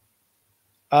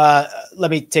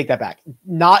 Let me take that back.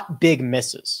 Not big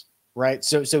misses, right?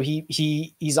 So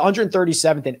he's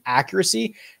 137th in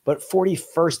accuracy, but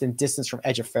 41st in distance from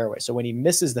edge of fairway. So when he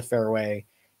misses the fairway,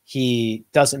 he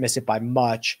doesn't miss it by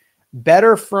much.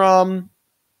 Better from,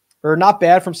 or not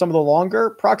bad from some of the longer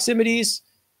proximities.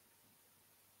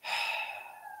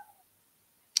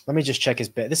 Let me just check his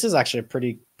Bay. This is actually a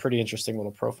pretty interesting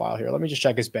little profile here. Let me just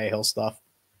check his Bay Hill stuff.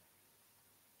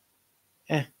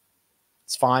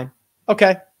 It's fine.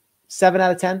 Okay. 7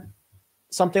 out of 10,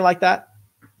 something like that.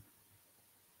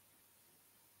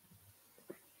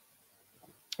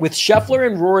 With Scheffler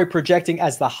and Rory projecting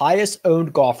as the highest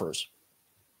owned golfers,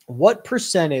 what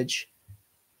percentage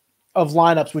of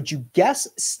lineups would you guess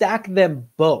stack them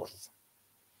both?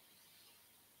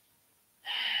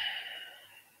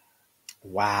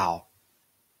 Wow.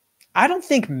 I don't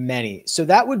think many. So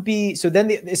that would be, so then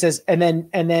it says, and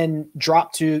then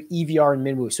drop to EVR and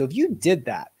Minwoo. So if you did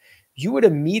that, you would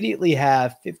immediately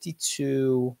have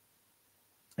 52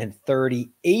 and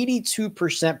 30,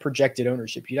 82% projected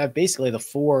ownership. You'd have basically the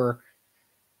 4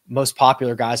 most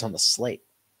popular guys on the slate.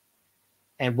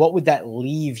 And what would that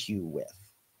leave you with?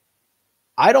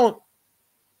 I don't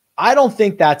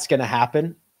think that's going to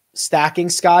happen. Stacking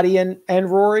Scotty and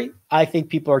Rory. I think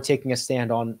people are taking a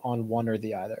stand on one or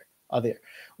the other.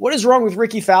 What is wrong with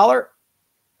Ricky Fowler?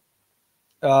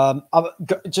 I'll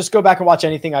just go back and watch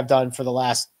anything I've done for the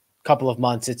last couple of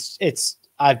months.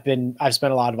 I've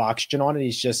spent a lot of oxygen on it.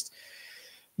 He's just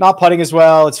not putting as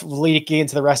well. It's leaking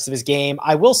into the rest of his game.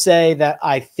 I will say that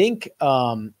I think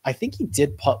he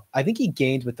did putt. I think he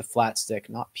gained with the flat stick,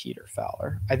 not Peter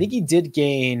Fowler. I think he did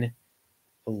gain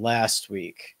last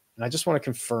week. And I just want to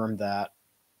confirm that.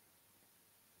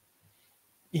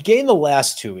 He gained the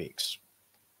last 2 weeks,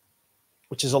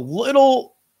 which is a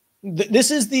little,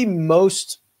 this is the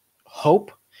most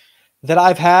hope that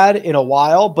I've had in a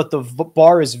while, but the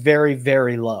bar is very,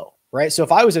 very low, right? So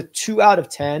if I was a 2 out of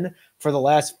 10 for the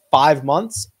last 5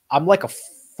 months, I'm like a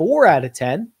 4 out of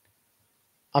 10.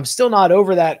 I'm still not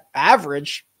over that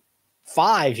average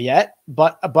 5 yet,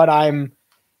 but I'm,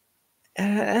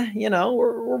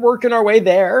 we're working our way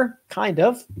there, kind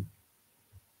of.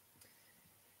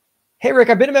 Hey,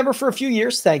 Rick, I've been a member for a few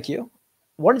years. Thank you.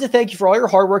 Wanted to thank you for all your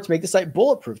hard work to make the site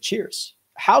bulletproof. Cheers.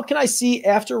 How can I see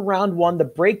after round 1 the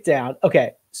breakdown?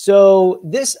 Okay, so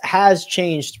this has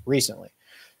changed recently.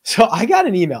 So I got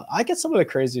an email. I get some of the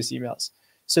craziest emails.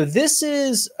 So this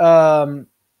is, can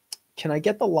I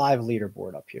get the live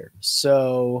leaderboard up here?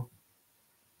 So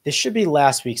this should be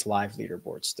last week's live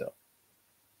leaderboard still.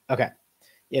 Okay,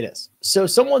 it is. So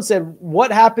someone said,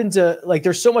 what happened to, like,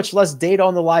 there's so much less data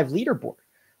on the live leaderboard.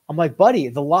 I'm like, buddy,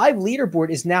 the live leaderboard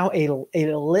is now a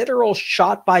literal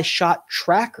shot-by-shot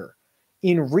tracker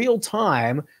in real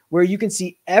time where you can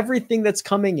see everything that's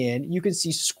coming in. You can see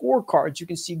scorecards. You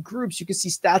can see groups. You can see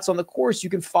stats on the course. You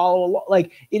can follow along.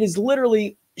 Like, it is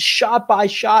literally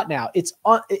shot-by-shot now. It's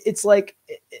like,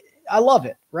 I love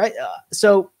it, right?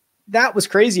 So that was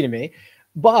crazy to me.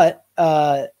 But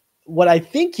what I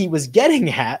think he was getting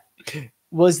at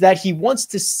was that he wants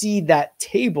to see that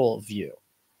table view,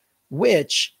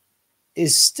 which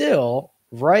is still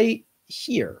right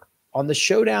here on the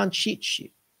Showdown cheat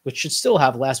sheet, which should still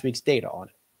have last week's data on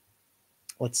it.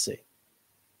 Let's see.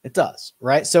 It does,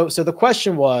 right? So the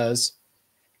question was,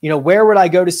 where would I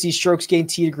go to see strokes gained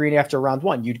tee to green after round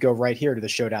 1? You'd go right here to the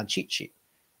Showdown cheat sheet.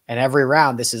 And every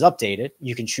round, this is updated.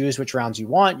 You can choose which rounds you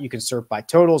want. You can sort by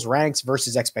totals, ranks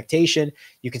versus expectation.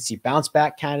 You can see bounce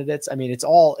back candidates. I mean, it's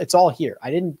all here.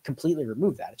 I didn't completely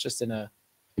remove that. It's just in a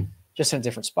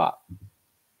different spot.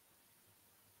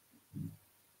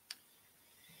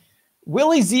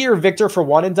 Willie Z or Victor for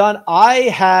one and done. I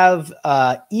have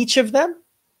each of them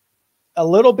a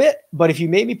little bit, but if you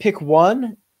made me pick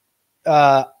one,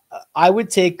 I would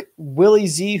take Willie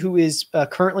Z, who is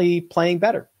currently playing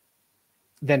better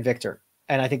than Victor.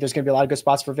 And I think there's going to be a lot of good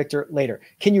spots for Victor later.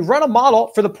 Can you run a model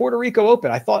for the Puerto Rico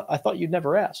Open? I thought you'd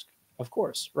never ask. Of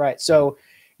course. Right. So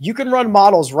you can run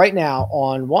models right now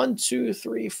on 1, 2,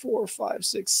 3, 4, 5,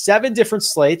 6, 7 different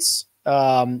slates.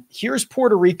 Here's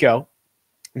Puerto Rico.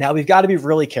 Now we've got to be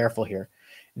really careful here.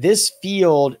 This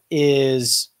field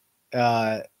is,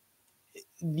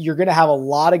 you're going to have a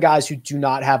lot of guys who do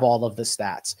not have all of the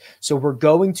stats. So we're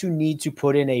going to need to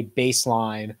put in a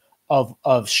baseline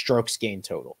of strokes gained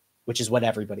total, which is what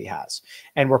everybody has.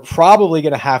 And we're probably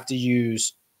going to have to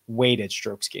use weighted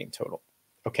strokes gained total.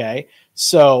 Okay.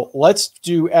 So let's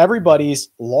do everybody's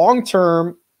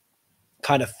long-term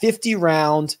kind of 50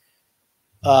 round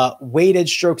weighted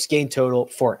strokes gained total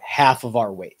for half of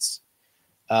our weights.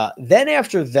 Then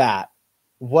after that,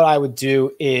 what I would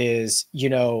do is,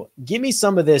 give me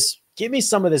some of this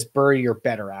birdie or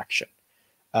better action.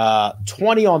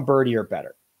 20 on birdie or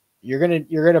better. You're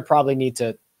gonna probably need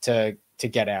to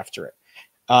get after it.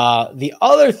 The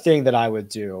other thing that I would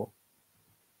do,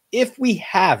 if we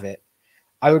have it,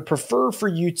 I would prefer for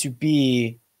you to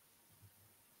be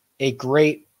a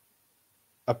great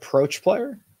approach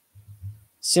player,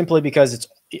 simply because it's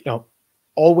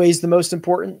always the most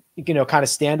important, kind of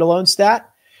standalone stat.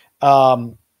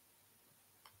 But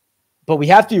we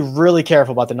have to be really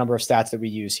careful about the number of stats that we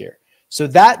use here. So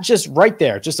that just right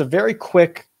there, just a very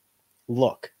quick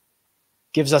look,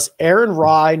 gives us Aaron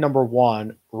Rai, number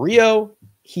 1, Rio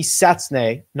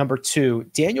Hisatsune, number 2,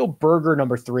 Daniel Berger,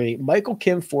 number 3, Michael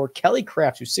Kim 4, Kelly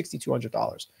Craft, who's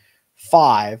 $6,200,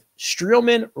 5,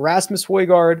 Streelman, Rasmus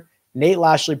Højgaard, Nate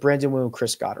Lashley, Brandon Wu, and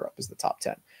Chris Goddard up as the top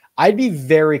 10. I'd be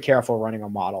very careful running a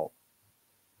model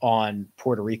on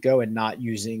Puerto Rico and not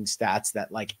using stats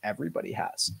that like everybody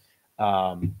has.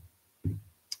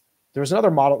 There's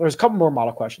another model. There's a couple more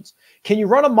model questions. Can you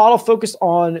run a model focused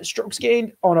on strokes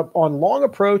gained on long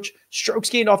approach, strokes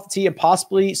gained off the tee, and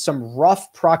possibly some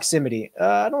rough proximity?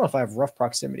 I don't know if I have rough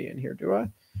proximity in here. Do I?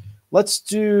 Let's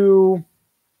do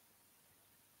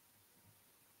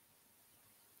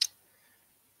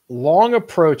long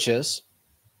approaches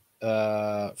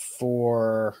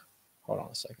for, hold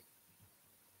on a second.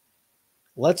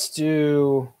 Let's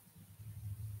do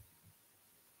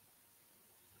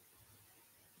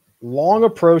long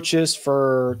approaches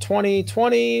for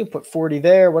 2020, put 40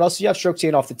 there. What else do you have? Strokes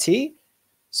gained off the tee.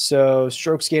 So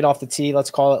strokes gained off the tee,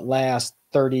 let's call it last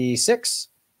 36,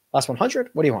 last 100.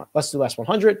 What do you want? Let's do last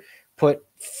 100. Put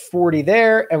 40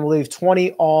 there, and we'll leave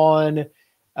 20 on.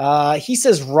 He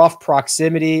says rough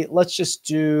proximity. Let's just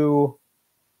do,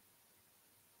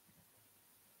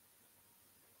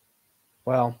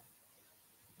 well,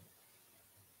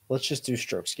 let's just do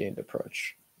strokes gained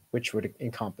approach, which would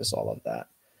encompass all of that.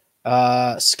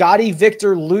 Scotty,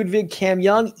 Victor, Ludwig, Cam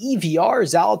Young, EVR,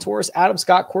 Zalatoris, Adam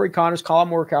Scott, Corey Connors, Colin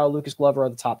Morikawa, Lucas Glover are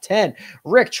the top 10.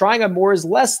 Rick, trying a more is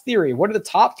less theory. What are the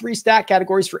top 3 stat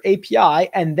categories for API?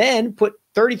 And then put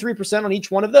 33% on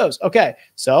each one of those. Okay,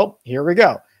 so here we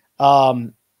go.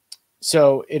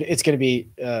 So it's going to be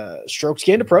strokes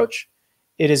gained approach.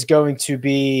 It is going to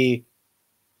be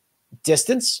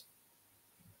distance.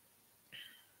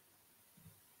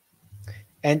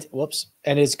 And whoops.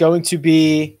 And it's going to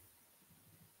be,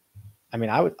 I mean,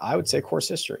 I would say course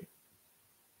history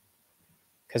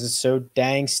because it's so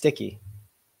dang sticky.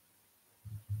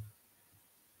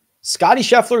 Scotty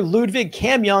Scheffler, Ludwig,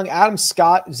 Cam Young, Adam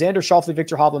Scott, Xander Schauffele,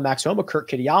 Victor Hovland, Max Homa, Kurt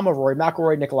Kitayama, Rory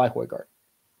McIlroy, Nikolai Højgaard.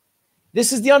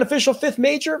 This is the unofficial 5th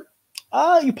major.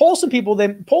 You poll some people,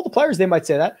 they poll the players, they might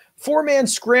say that. 4-man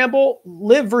scramble,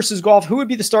 live versus golf. Who would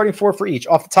be the starting 4 for each?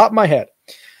 Off the top of my head,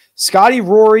 Scotty,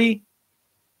 Rory.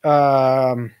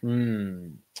 Actually,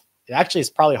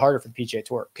 it's probably harder for the PGA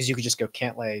Tour because you could just go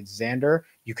Cantlay, Xander.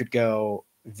 You could go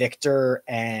Victor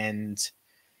and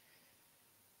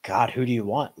God, who do you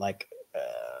want? Like,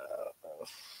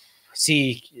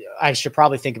 see, I should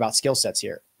probably think about skill sets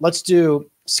here. Let's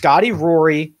do Scotty,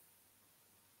 Rory,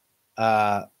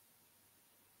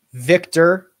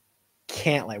 Victor,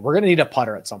 Cantlay. We're going to need a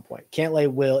putter at some point.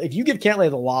 Cantlay will, if you give Cantlay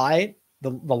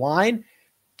the line,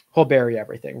 he'll bury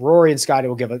everything. Rory and Scotty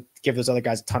will give those other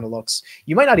guys a ton of looks.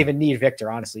 You might not even need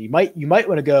Victor, honestly. You might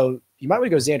want to go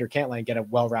Xander Cantlay and get a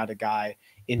well-rounded guy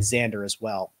in Xander as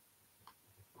well.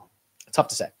 Tough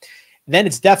to say. Then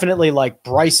it's definitely like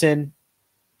Bryson,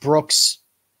 Brooks,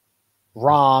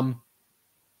 Rahm,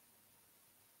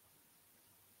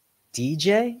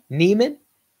 DJ, Neiman,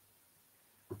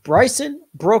 Bryson,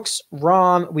 Brooks,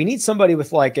 Rahm. We need somebody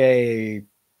with like a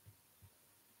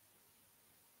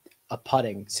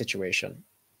putting situation.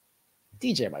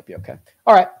 DJ might be okay.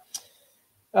 All right.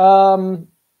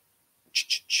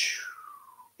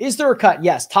 Is there a cut?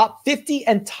 Yes. Top 50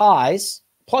 and ties,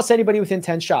 plus anybody within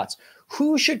 10 shots.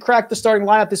 Who should crack the starting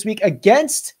lineup this week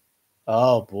against?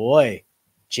 Oh, boy.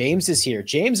 James is here.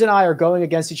 James and I are going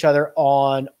against each other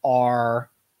on our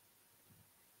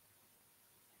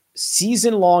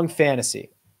season-long fantasy.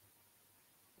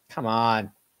 Come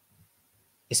on.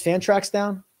 Is Fantrax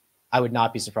down? I would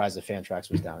not be surprised if Fantrax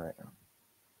was down right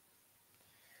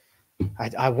now.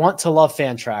 I want to love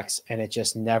Fantrax, and it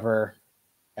just never,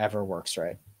 ever works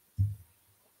right.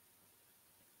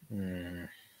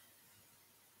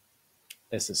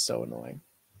 This is so annoying.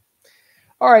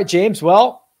 All right, James.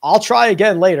 Well, I'll try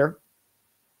again later.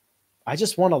 I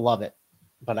just want to love it,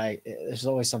 but there's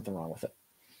always something wrong with it.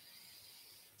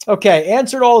 Okay,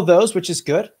 answered all of those, which is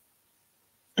good.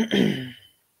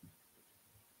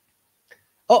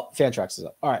 Oh, Fantrax is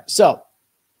up. All right, so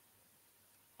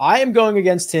I am going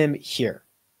against him here.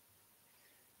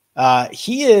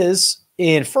 He is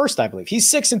in first, I believe. He's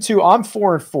 6-2. I'm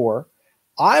 4-4.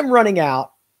 I'm running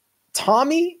out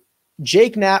Tommy,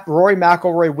 Jake Knapp, Rory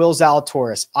McIlroy, Will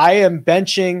Zalatoris. I am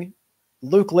benching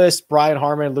Luke List, Brian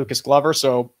Harman, and Lucas Glover,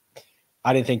 so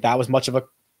I didn't think that was much of a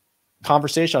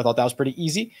conversation. I thought that was pretty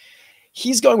easy.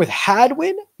 He's going with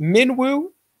Hadwin, Minwoo,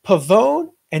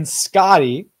 Pavone, and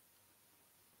Scotty.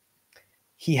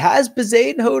 He has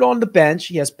Bezadenhout on the bench.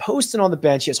 He has Poston on the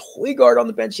bench. He has Højgaard on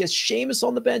the bench. He has Seamus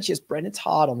on the bench. He has Brendan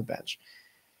Todd on the bench.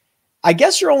 I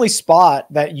guess your only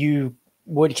spot that you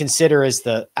would consider is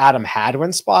the Adam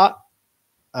Hadwin spot.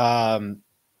 So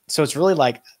it's really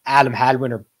like Adam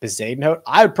Hadwin or Bezadenhout.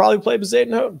 I would probably play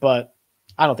Bezadenhout, but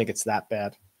I don't think it's that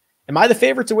bad. Am I the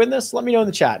favorite to win this? Let me know in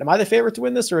the chat. Am I the favorite to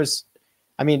win this, or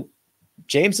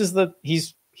James is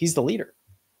he's the leader.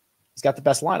 He's got the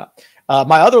best lineup.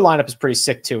 My other lineup is pretty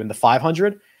sick too. In the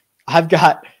 500, I've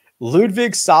got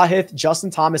Ludwig, Sahith,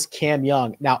 Justin Thomas, Cam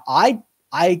Young. Now I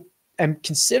am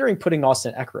considering putting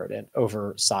Austin Eckroat in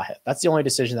over Sahith. That's the only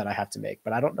decision that I have to make,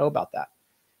 but I don't know about that.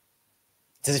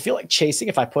 Does it feel like chasing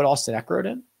if I put Austin Eckroat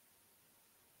in?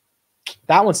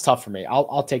 That one's tough for me.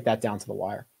 I'll take that down to the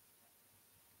wire.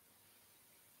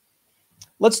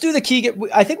 Let's do the Keegan.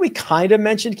 I think we kind of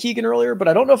mentioned Keegan earlier, but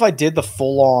I don't know if I did the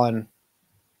full on.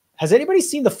 Has anybody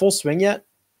seen the full swing yet?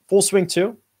 Full swing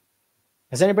 2?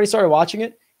 Has anybody started watching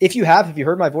it? If you have you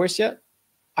heard my voice yet?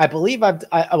 I believe I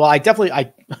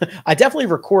definitely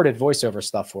recorded voiceover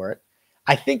stuff for it.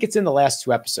 I think it's in the last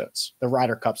 2 episodes, the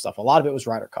Ryder Cup stuff. A lot of it was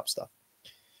Ryder Cup stuff.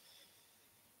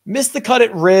 Missed the cut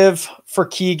at Riv for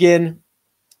Keegan.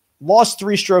 Lost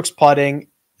 3 strokes putting.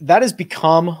 That has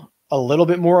become a little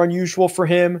bit more unusual for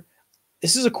him.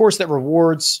 This is a course that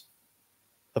rewards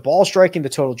the ball striking, the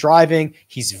total driving.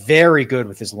 He's very good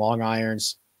with his long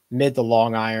irons, mid to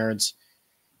long irons.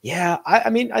 Yeah, I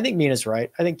think Mina's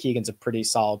right. I think Keegan's a pretty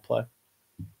solid play.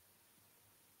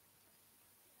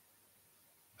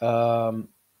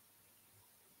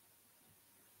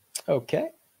 Okay.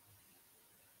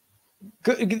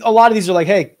 Good. A lot of these are like,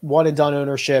 hey, one and done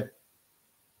ownership.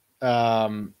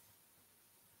 Can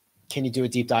you do a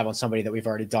deep dive on somebody that we've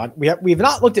already done? We've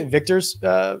not looked at Victor's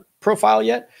profile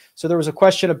yet. So there was a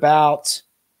question about,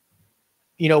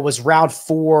 was round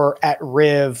 4 at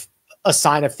Riv a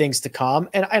sign of things to come?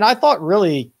 And I thought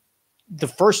really the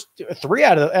first 3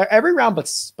 out of every round,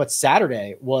 but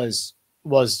Saturday was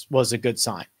a good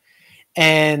sign.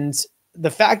 And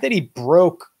the fact that he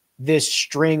broke this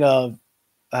string of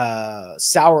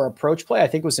sour approach play, I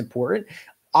think was important.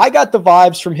 I got the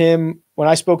vibes from him when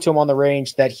I spoke to him on the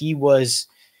range that he was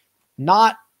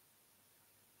not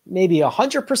maybe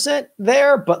 100%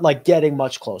 there, but like getting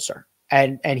much closer.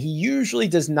 And he usually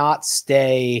does not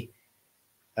stay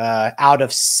out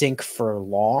of sync for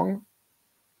long.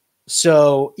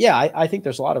 So yeah, I think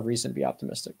there's a lot of reason to be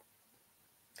optimistic.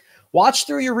 Watch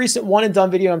through your recent one and done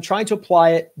video. I'm trying to apply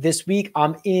it this week.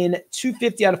 I'm in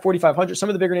 250 out of 4,500. Some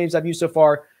of the bigger names I've used so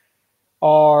far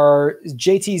are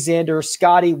JT, Xander,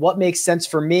 Scotty. What makes sense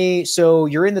for me? So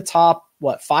you're in the top,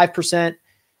 5%?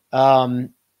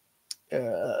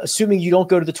 Assuming you don't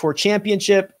go to the Tour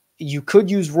Championship, you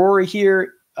could use Rory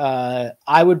here.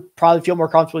 I would probably feel more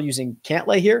comfortable using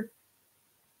Cantlay here.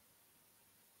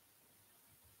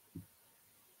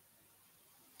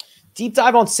 Deep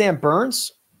dive on Sam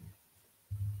Burns.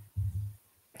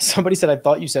 Somebody said, I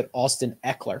thought you said Austin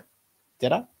Eckler.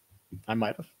 Did I? I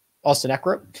might have. Austin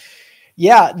Eckler.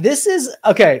 Yeah, this is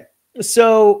okay.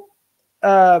 So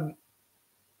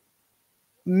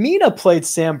Mina played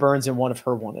Sam Burns in one of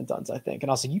her one and dones, I think. And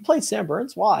I was like, you played Sam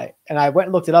Burns? Why? And I went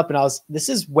and looked it up and this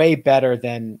is way better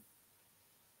than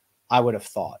I would have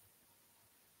thought.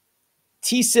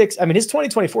 T6, his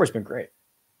 2024 has been great.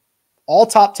 All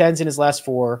top 10s in his last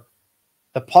 4.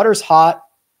 The putter's hot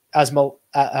as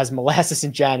molasses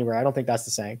in January. I don't think that's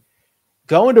the saying.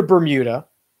 Going to Bermuda.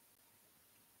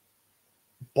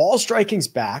 Ball striking's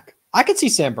back. I could see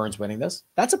Sam Burns winning this.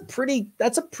 That's a pretty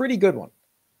good one.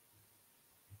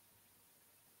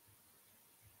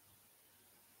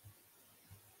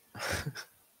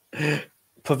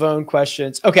 Pavone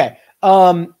questions. Okay.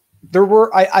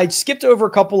 I skipped over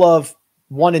a couple of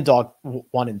underdog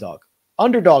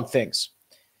things.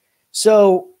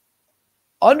 So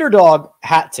underdog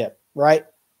hat tip, right?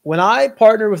 When I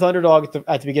partnered with Underdog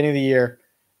at the beginning of the year,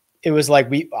 it was like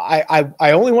I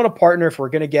only want to partner if we're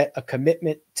going to get a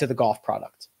commitment to the golf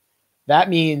product. That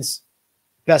means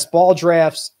best ball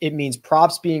drafts. It means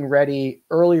props being ready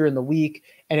earlier in the week,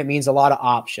 and it means a lot of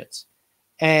options.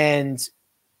 And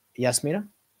yes, Mina.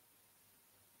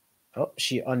 Oh,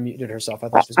 she unmuted herself. I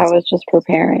was just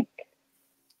preparing.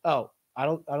 Oh, I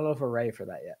don't know if we're ready for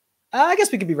that yet. I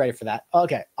guess we could be ready for that.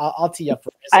 Okay, I'll tee you up for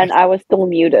it. And I was still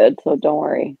muted, so don't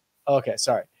worry. Okay,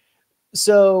 sorry.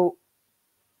 So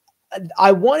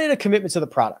I wanted a commitment to the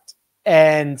product,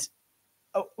 and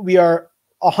we are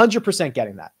 100%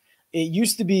 getting that. It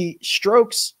used to be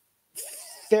strokes,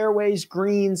 fairways,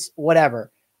 greens,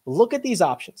 whatever. Look at these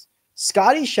options.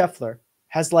 Scotty Scheffler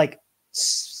has like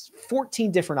 14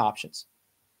 different options,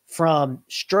 from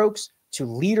strokes to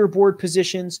leaderboard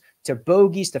positions, to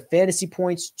bogeys, to fantasy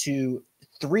points, to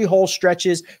 3-hole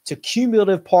stretches, to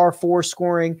cumulative par 4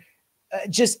 scoring.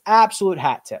 Just absolute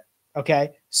hat tip.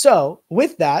 Okay. So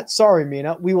with that, sorry,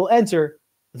 Mina, we will enter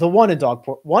the one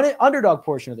underdog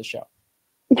portion of the show.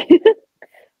 Woof,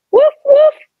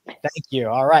 woof. Thank you.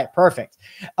 All right. Perfect.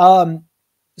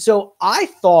 So I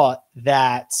thought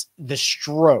that the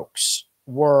strokes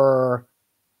were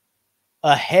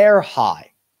a hair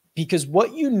high because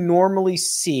what you normally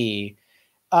see,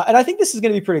 and I think this is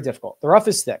going to be pretty difficult. The rough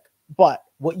is thick, but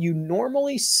what you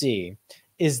normally see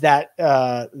is that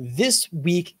this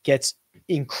week gets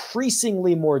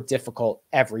increasingly more difficult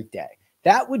every day.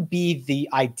 That would be the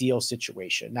ideal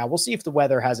situation. Now, we'll see if the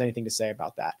weather has anything to say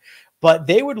about that. But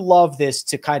they would love this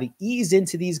to kind of ease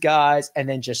into these guys and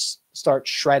then just start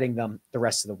shredding them the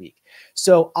rest of the week.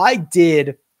 So I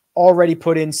did already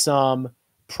put in some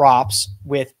props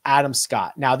with Adam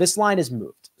Scott. Now, this line has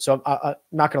moved. So I'm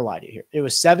not going to lie to you here. It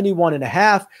was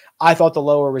 71.5. I thought the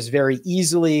lower was very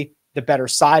easily the better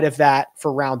side of that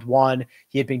for round one.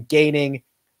 He had been gaining.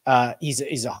 He's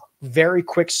a very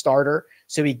quick starter.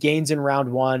 So he gains in round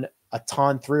one a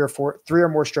ton, three or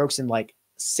more strokes in like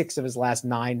 6 of his last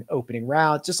 9 opening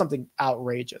rounds, just something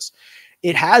outrageous.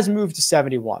 It has moved to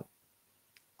 71.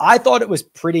 I thought it was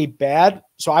pretty bad,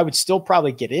 so I would still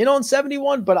probably get in on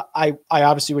 71, but I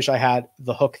obviously wish I had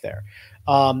the hook there.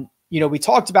 We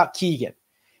talked about Keegan.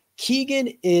 Keegan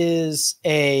is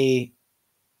a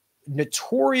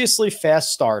notoriously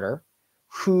fast starter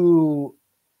who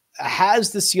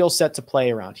has the skill set to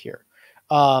play around here.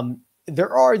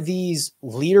 There are these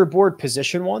leaderboard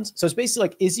position ones. So it's basically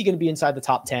like, is he going to be inside the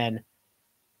top 10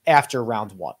 after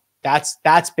round one?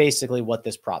 That's basically what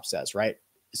this prop says, right?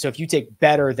 So if you take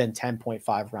better than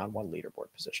 10.5 round one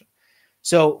leaderboard position.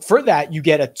 So for that, you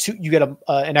get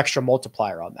an extra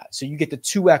multiplier on that. So you get the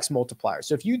 2x multiplier.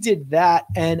 So if you did that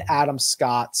and Adam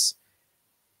Scott's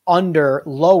under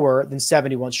lower than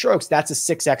 71 strokes, that's a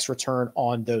 6x return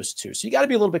on those two. So you got to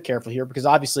be a little bit careful here because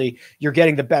obviously you're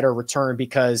getting the better return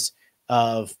because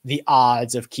of the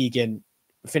odds of Keegan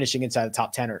finishing inside the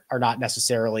top 10 are not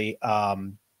necessarily a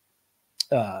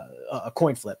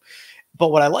coin flip.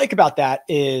 But what I like about that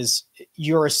is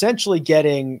you're essentially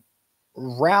getting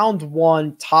round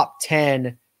one top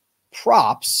 10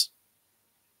 props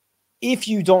if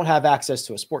you don't have access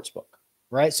to a sports book,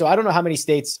 right? So I don't know how many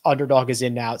states Underdog is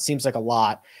in now. It seems like a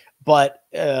lot, but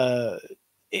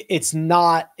it's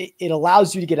not, it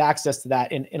allows you to get access to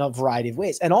that in a variety of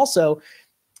ways. And also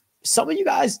some of you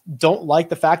guys don't like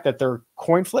the fact that they're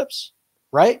coin flips,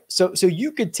 right? So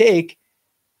you could take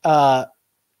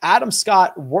Adam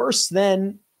Scott worse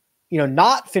than,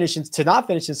 not finish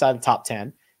inside the top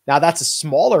 10. Now that's a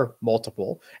smaller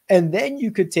multiple. And then you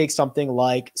could take something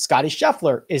like Scotty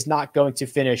Scheffler is not going to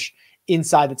finish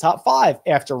inside the top 5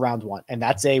 after round one. And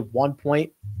that's a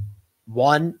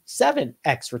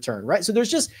 1.17x return, right? So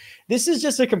this is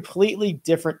just a completely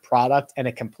different product and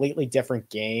a completely different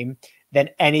game than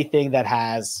anything that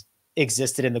has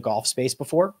existed in the golf space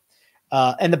before.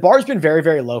 And the bar's been very,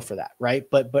 very low for that, right?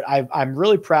 But I'm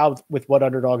really proud with what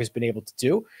Underdog has been able to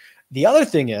do. The other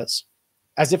thing is,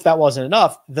 as if that wasn't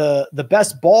enough, the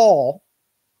best ball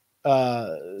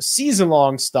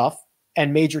season-long stuff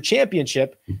and major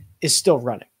championship is still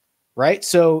running, right?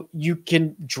 So you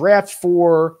can draft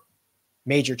for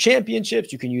major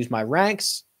championships. You can use my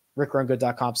ranks,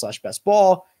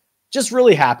 rickrungood.com/bestball. Just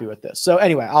really happy with this. So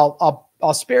anyway,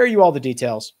 I'll spare you all the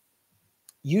details.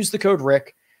 Use the code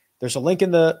Rick. There's a link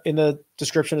in the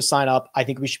description to sign up. I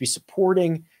think we should be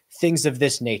supporting things of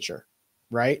this nature,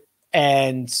 right?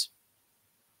 And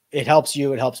it helps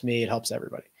you, it helps me, it helps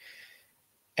everybody.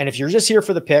 And if you're just here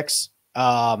for the picks,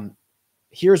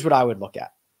 here's what I would look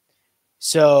at.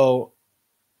 So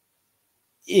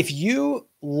if you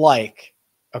like,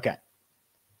 okay,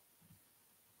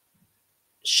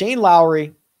 Shane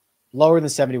Lowry, lower than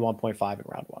 71.5 in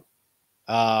round one.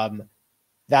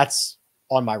 That's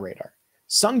on my radar.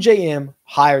 Sung J M,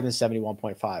 higher than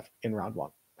 71.5 in round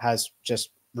one. Has just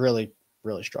really,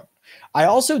 really struggled. I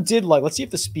also did like, let's see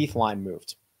if the Spieth line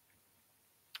moved.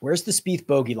 Where's the Spieth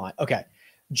bogey line? Okay.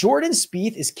 Jordan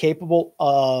Spieth is capable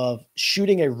of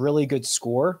shooting a really good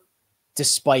score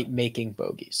despite making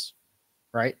bogeys,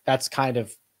 right? That's kind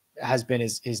of has been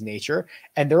his nature.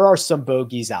 And there are some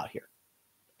bogeys out here.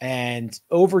 And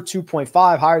over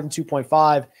 2.5, higher than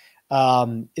 2.5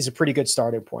 is a pretty good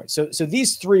starting point. So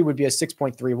these three would be a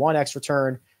 6.31x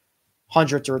return,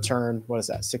 100 to return. What is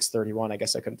that? 631. I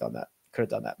guess I could have done that. Could have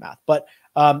done that math. But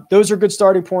those are good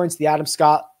starting points. The Adam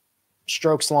Scott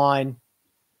strokes line.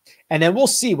 And then we'll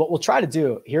see what we'll try to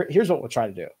do. Here's what we'll try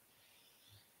to do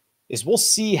is we'll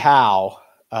see how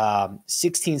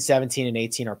 16, 17, and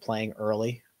 18 are playing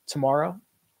early tomorrow.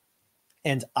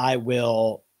 And I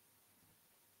will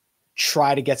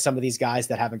try to get some of these guys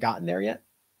that haven't gotten there yet,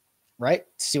 right?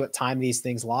 To see what time these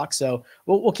things lock. So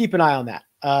we'll keep an eye on that.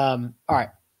 All right.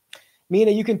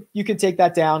 Mina, you can take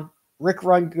that down. Rick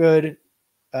Run Good.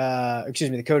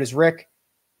 The code is Rick.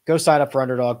 Go sign up for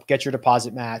Underdog. Get your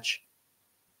deposit match.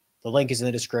 The link is in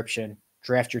the description.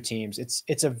 Draft your teams.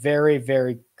 It's a very,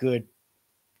 very good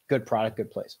product,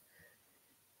 good place.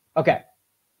 Okay.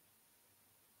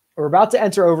 We're about to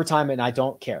enter overtime, and I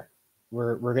don't care.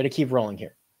 We're going to keep rolling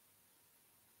here.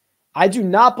 I do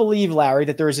not believe, Larry,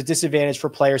 that there is a disadvantage for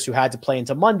players who had to play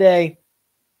into Monday.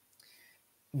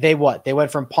 They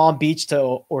went from Palm Beach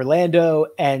to Orlando,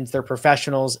 and they're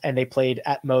professionals, and they played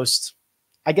at most.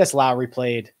 I guess Lowry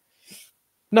played.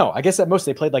 No, I guess at most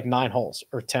they played like 9 holes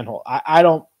or 10 holes. I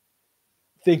don't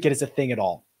think it is a thing at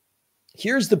all.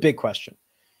 Here's the big question.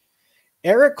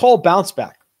 Eric Cole bounced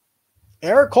back.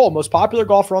 Eric Cole, most popular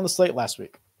golfer on the slate last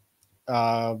week,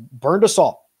 burned us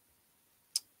all.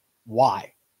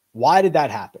 Why? Why did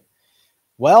that happen?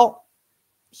 Well,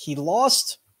 he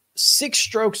lost 6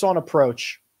 strokes on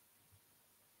approach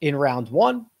in round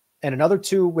 1 and another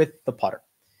 2 with the putter.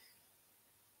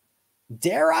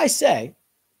 Dare I say,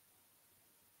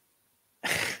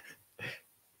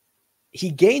 he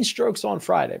gained strokes on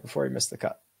Friday before he missed the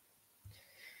cut.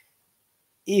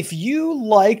 If you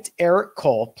liked Eric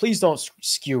Cole, please don't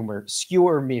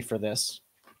skewer me for this.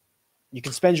 You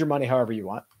can spend your money however you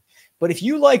want. But if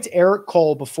you liked Eric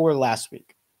Cole before last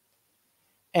week,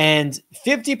 and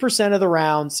 50% of the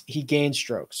rounds he gained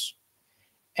strokes,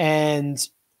 and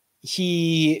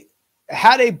he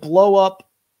had a blow up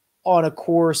on a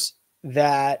course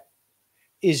that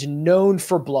is known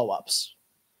for blowups,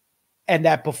 and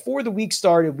that before the week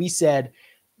started, we said,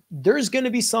 there's going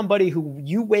to be somebody who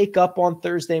you wake up on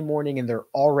Thursday morning and they're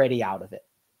already out of it.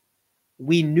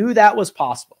 We knew that was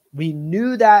possible. We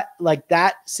knew that like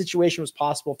that situation was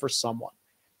possible for someone.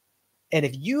 And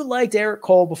if you liked Eric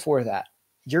Cole before that,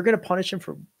 you're going to punish him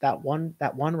for that one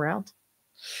round.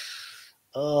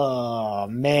 Oh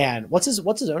man. What's his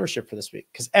ownership for this week?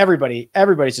 Because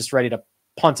everybody's just ready to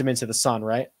punt him into the sun,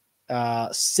 right?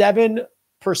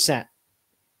 7%.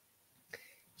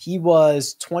 He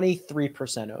was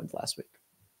 23% owned last week.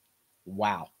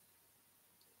 Wow.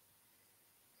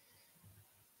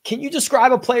 Can you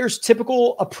describe a player's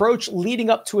typical approach leading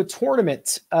up to a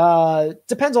tournament?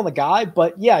 Depends on the guy,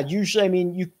 but yeah, usually, I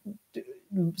mean,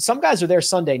 some guys are there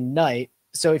Sunday night.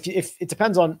 So if it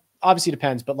depends on, obviously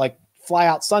depends, but like fly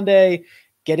out Sunday,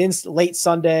 get in late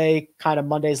Sunday, kind of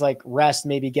Monday's like rest,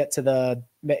 maybe get to the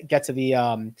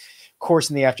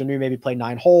course in the afternoon, maybe play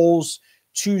 9 holes.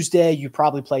 Tuesday, you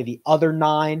probably play the other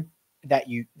 9 that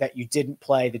you didn't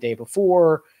play the day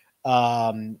before.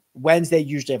 Wednesday,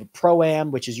 you usually have a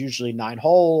pro-am, which is usually 9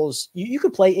 holes. You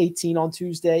could play 18 on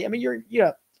Tuesday. I mean, you're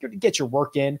going to get your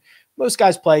work in. Most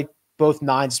guys play both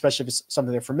 9s, especially if it's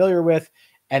something they're familiar with,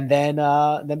 and then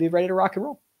be ready to rock and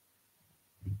roll.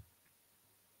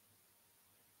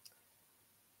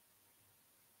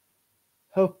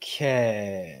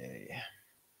 Okay.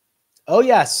 Oh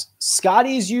yes,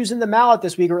 Scotty's using the mallet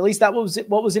this week, or at least that was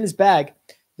what was in his bag.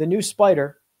 The new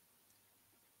spider.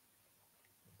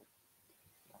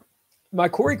 My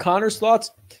Corey Connors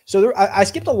thoughts. So I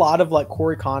skipped a lot of like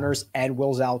Corey Connors and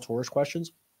Will Zalatoris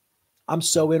questions. I'm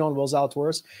so in on Will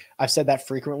Zalatoris. I've said that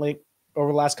frequently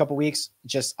over the last couple of weeks.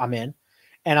 Just I'm in,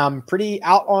 and I'm pretty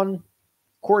out on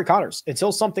Corey Connors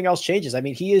until something else changes. I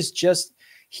mean, he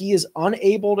is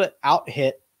unable to out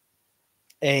hit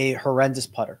a horrendous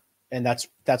putter. And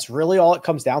that's really all it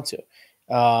comes down to.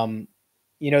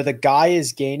 The guy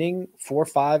is gaining 4,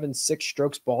 5, and 6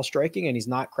 strokes ball striking, and he's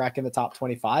not cracking the top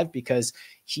 25 because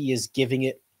he is giving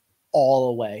it all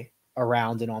away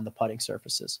around and on the putting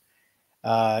surfaces.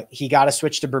 He got a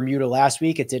switch to Bermuda last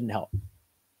week. It didn't help.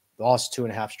 Lost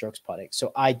 2.5 strokes putting.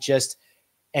 So I just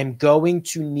am going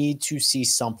to need to see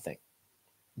something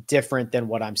different than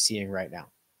what I'm seeing right now.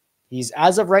 He's,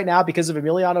 as of right now, because of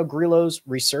Emiliano Grillo's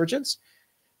resurgence,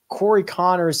 Corey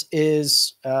Connors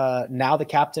is now the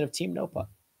captain of Team No Putt.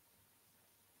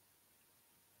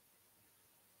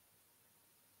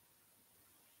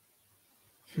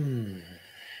 Let's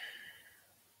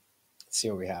see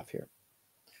what we have here.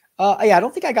 Yeah, I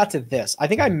don't think I got to this. I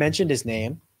think I mentioned his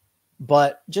name,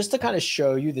 but just to kind of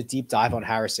show you the deep dive on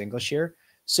Harris English here.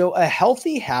 So a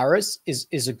healthy Harris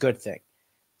is a good thing.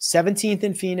 17th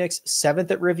in Phoenix, 7th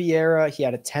at Riviera. He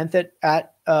had a 10th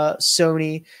at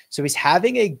Sony. So he's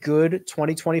having a good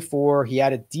 2024. He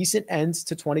had a decent end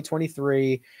to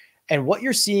 2023. And what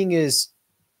you're seeing is,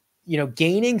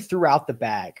 gaining throughout the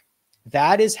bag.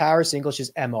 That is Harris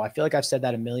English's MO. I feel like I've said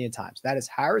that a million times. That is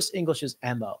Harris English's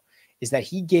MO, is that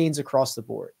he gains across the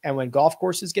board. And when golf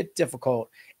courses get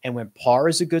difficult and when par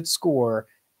is a good score,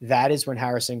 that is when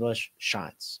Harris English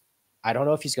shines. I don't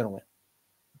know if he's going to win,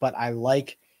 but I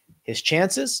like his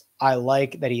chances. I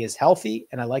like that he is healthy,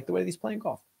 and I like the way that he's playing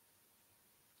golf.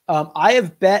 I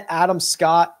have bet Adam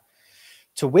Scott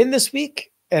to win this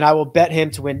week, and I will bet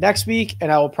him to win next week,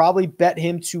 and I will probably bet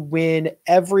him to win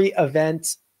every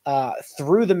event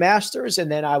through the Masters,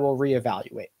 and then I will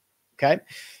reevaluate. Okay.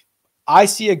 I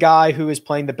see a guy who is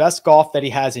playing the best golf that he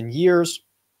has in years.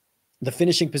 The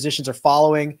finishing positions are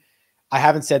following. I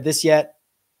haven't said this yet.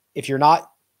 If you're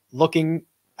not looking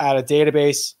at a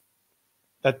database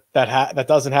that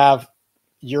doesn't have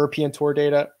European Tour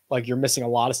data, like you're missing a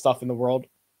lot of stuff in the world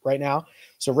right now.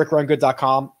 So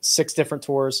rickrungood.com, 6 different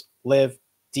tours: Live,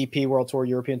 DP World Tour,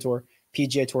 European Tour,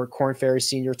 PGA Tour, Korn Ferry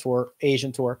Senior Tour,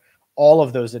 Asian Tour, all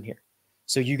of those in here.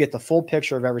 So you get the full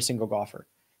picture of every single golfer.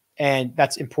 And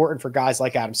that's important for guys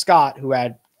like Adam Scott, who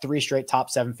had 3 straight top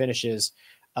 7 finishes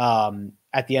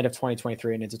at the end of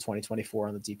 2023 and into 2024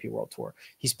 on the DP World Tour.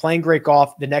 He's playing great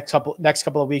golf. The next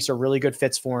couple of weeks are really good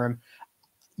fits for him.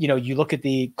 You know, you look at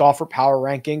the golfer power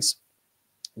rankings,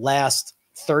 last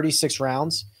 36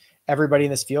 rounds, everybody in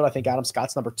this field, I think Adam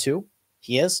Scott's number 2.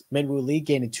 He is. Minwoo Lee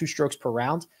gaining 2 strokes per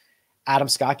round. Adam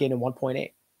Scott gaining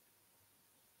 1.8.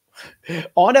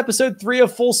 On episode 3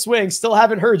 of Full Swing, still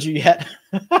haven't heard you yet.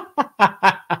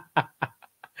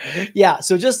 Yeah,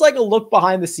 so just like a look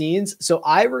behind the scenes. So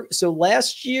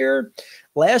last year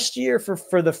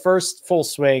for the first Full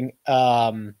Swing,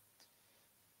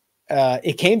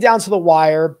 it came down to the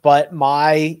wire, but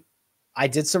I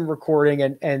did some recording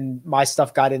and my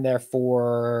stuff got in there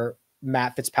for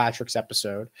Matt Fitzpatrick's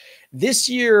episode. This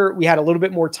year we had a little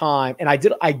bit more time, and I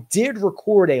did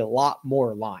record a lot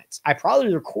more lines. I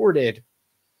probably recorded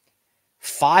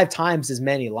 5 times as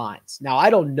many lines. Now I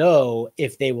don't know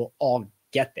if they will all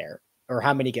get there or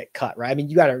how many get cut, right? I mean,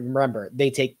 you got to remember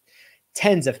they take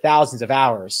tens of thousands of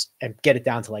hours and get it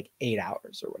down to like 8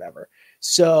 hours or whatever.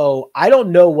 So I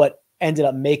don't know what ended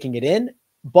up making it in,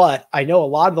 but I know a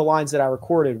lot of the lines that I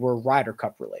recorded were Ryder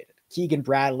Cup related. Keegan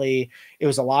Bradley. It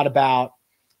was a lot about,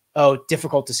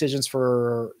 difficult decisions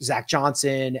for Zach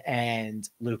Johnson and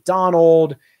Luke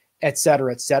Donald, et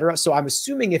cetera, et cetera. So I'm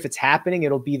assuming if it's happening,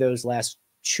 it'll be those last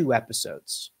 2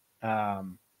 episodes. So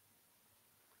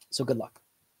good luck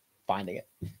finding it.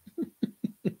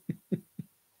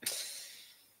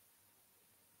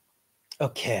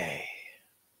 Okay.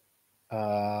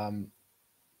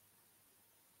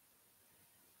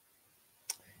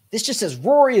 This just says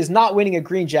Rory is not winning a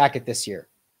green jacket this year.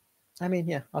 I mean,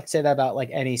 yeah, I'll say that about like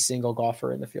any single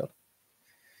golfer in the field.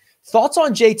 Thoughts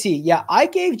on JT? Yeah, I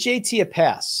gave JT a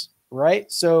pass, right?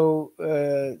 So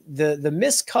the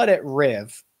miscut at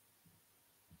Riv,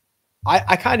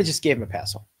 I kind of just gave him a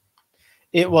pass on.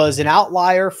 It was an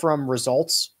outlier from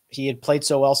results. He had played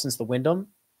so well since the Wyndham,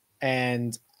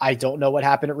 and I don't know what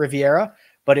happened at Riviera,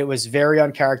 but it was very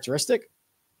uncharacteristic.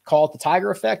 Call it the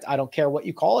Tiger effect. I don't care what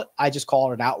you call it. I just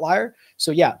call it an outlier.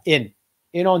 So yeah, in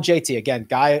on JT again,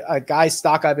 a guy's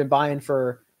stock I've been buying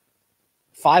for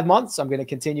 5 months. I'm going to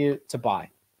continue to buy.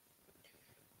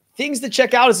 Things to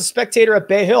check out as a spectator at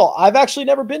Bay Hill. I've actually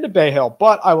never been to Bay Hill,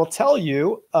 but I will tell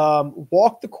you,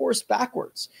 walk the course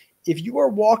backwards. If you are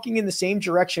walking in the same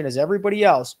direction as everybody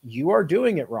else, you are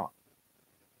doing it wrong.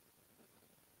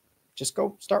 Just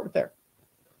go start with there.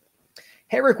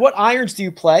 Hey, Rick, what irons do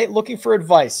you play? Looking for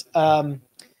advice.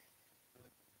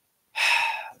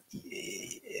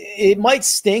 It might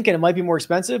stink and it might be more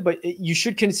expensive, but you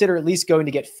should consider at least going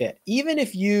to get fit. Even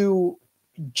if you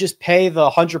just pay the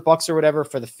 $100 or whatever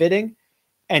for the fitting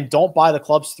and don't buy the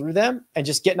clubs through them and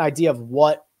just get an idea of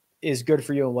what is good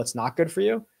for you and what's not good for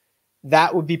you,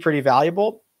 that would be pretty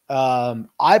valuable.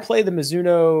 I play the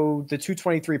Mizuno, the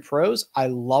 223 Pros. I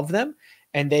love them.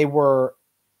 And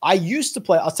I used to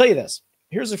play, I'll tell you this.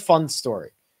 Here's a fun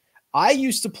story. I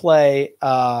used to play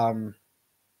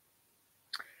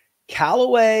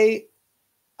Callaway.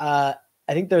 I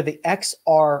think they're the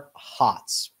XR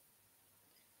Hots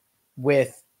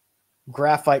with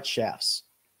graphite shafts,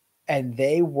 and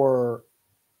they were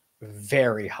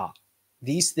very hot.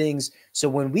 These things. So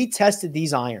when we tested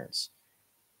these irons,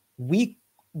 we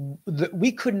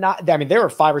could not. I mean, they were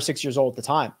 5 or 6 years old at the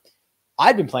time.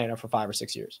 I'd been playing them for 5 or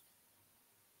 6 years.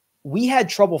 We had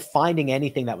trouble finding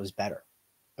anything that was better.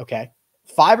 Okay.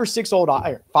 5 or 6 year old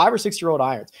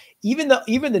irons. Even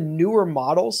the newer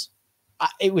models,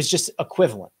 it was just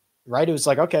equivalent, right? It was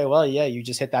like, okay, well, yeah, you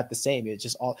just hit that the same. It's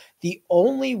just all the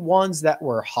only ones that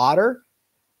were hotter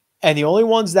and the only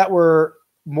ones that were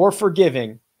more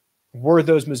forgiving were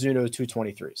those Mizuno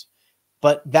 223s,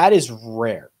 but that is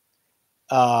rare.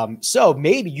 So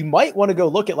maybe you might want to go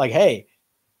look at like, hey,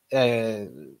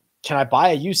 can I buy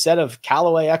a used set of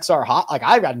Callaway XR Hot? Like,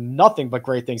 I've got nothing but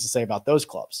great things to say about those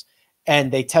clubs.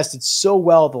 And they tested so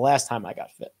well the last time I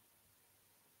got fit.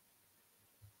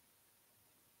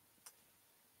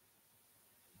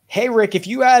 Hey, Rick, if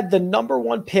you had the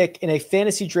 #1 pick in a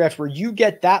fantasy draft where you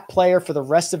get that player for the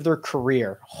rest of their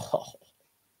career,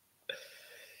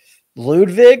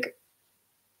 Ludwig?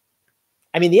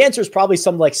 I mean, the answer is probably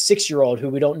some like 6-year-old who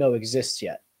we don't know exists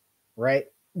yet, right?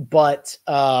 But,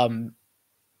 God,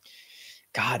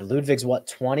 Ludwig's what,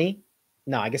 20?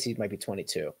 No, I guess he might be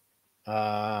 22.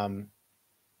 Already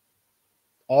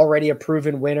a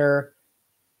proven winner,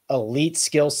 elite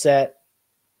skill set,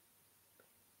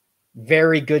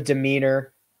 very good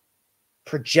demeanor,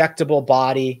 projectable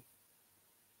body,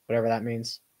 whatever that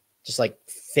means. Just like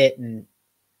fit. And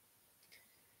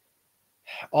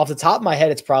off the top of my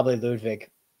head, it's probably Ludwig.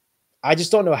 I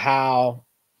just don't know how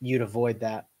you'd avoid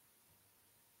that.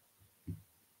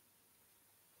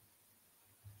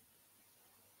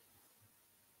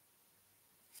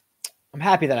 I'm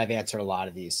happy that I've answered a lot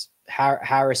of these.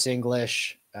 Harris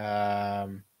English.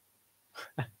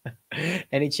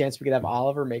 Any chance we could have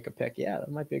Oliver make a pick? Yeah,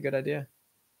 that might be a good idea.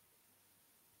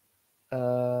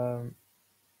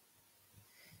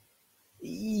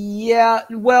 Yeah,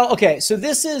 well, okay. So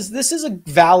this is a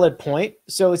valid point.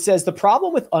 So it says the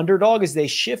problem with underdog is they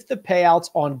shift the payouts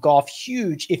on golf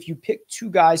huge if you pick 2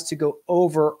 guys to go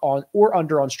over on or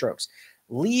under on strokes.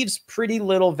 Leaves pretty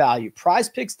little value. Prize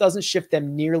Picks doesn't shift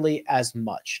them nearly as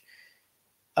much.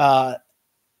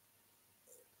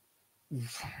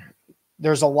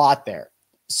 There's a lot there.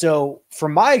 So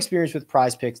from my experience with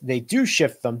Prize Picks, they do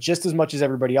shift them just as much as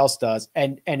everybody else does.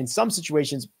 And in some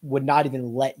situations would not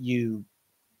even let you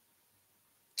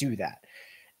do that.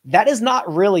 That is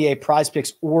not really a Prize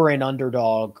Picks or an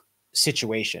underdog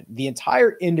situation. The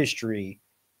entire industry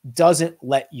doesn't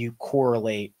let you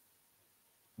correlate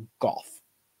golf.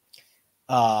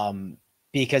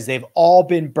 Because they've all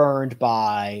been burned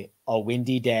by a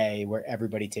windy day where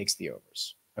everybody takes the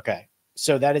overs. Okay.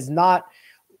 So that is not,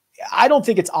 I don't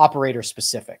think it's operator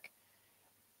specific.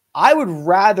 I would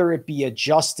rather it be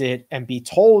adjusted and be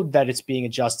told that it's being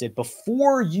adjusted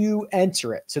before you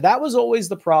enter it. So that was always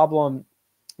the problem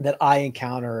that I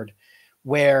encountered,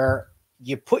 where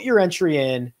you put your entry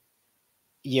in,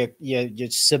 you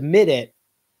submit it,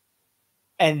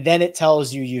 and then it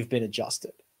tells you you've been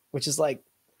adjusted, which is like,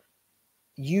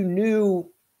 you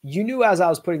knew as I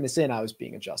was putting this in, I was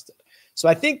being adjusted. So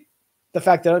I think the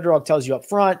fact that underdog tells you up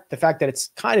front, the fact that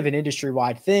it's kind of an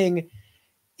industry-wide thing,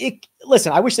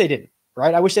 listen, I wish they didn't,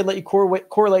 right? I wish they'd let you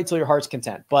correlate till your heart's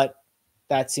content, but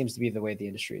that seems to be the way the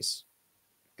industry's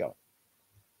going.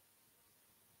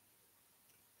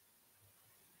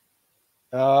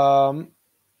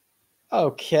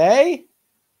 Okay.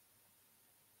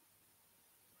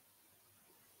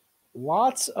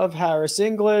 Lots of Harris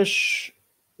English,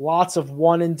 lots of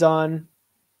one and done.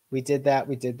 We did that.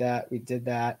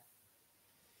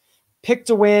 Pick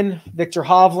to win, Victor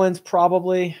Hovland,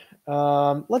 probably.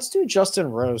 Let's do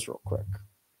Justin Rose real quick.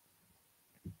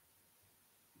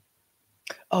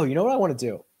 Oh, you know what I want to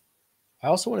do? I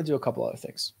also want to do a couple other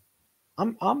things.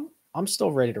 I'm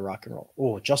still ready to rock and roll.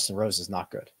 Oh, Justin Rose is not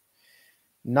good.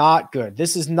 Not good.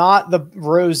 This is not the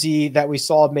Rosie that we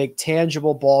saw make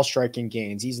tangible ball striking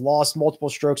gains. He's lost multiple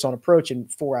strokes on approach in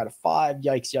 4 out of 5.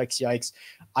 Yikes.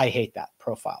 I hate that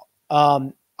profile.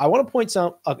 I want to point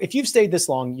out, if you've stayed this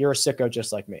long, you're a sicko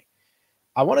just like me.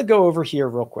 I want to go over here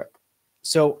real quick.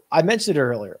 So I mentioned it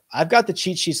earlier. I've got the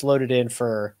cheat sheets loaded in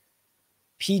for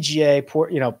PGA,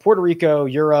 Puerto Rico,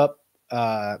 Europe,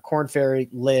 Korn Ferry,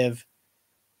 Live.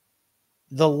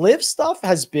 The Live stuff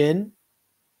has been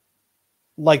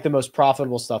like the most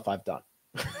profitable stuff I've done.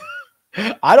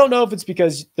 I don't know if it's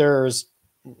because there's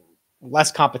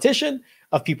less competition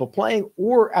of people playing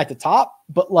or at the top,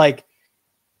 but like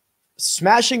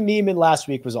smashing Neiman last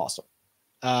week was awesome.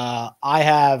 I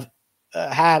have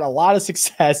had a lot of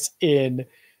success in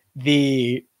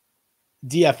the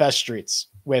DFS streets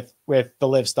with the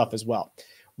Live stuff as well.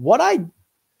 What I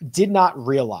did not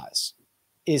realize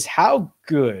is how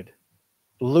good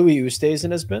Louis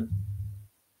Oosthuizen has been.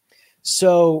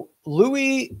 So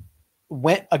Louis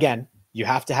went, again, you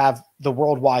have to have the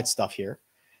worldwide stuff here.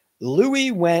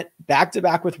 Louis went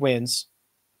back-to-back with wins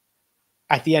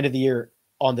at the end of the year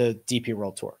on the DP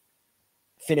World Tour.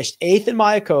 Finished 8th in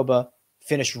Mayakoba,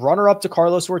 finished runner-up to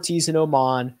Carlos Ortiz in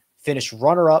Oman, finished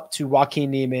runner-up to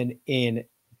Joaquin Neiman in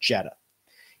Jeddah.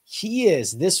 He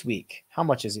is this week, how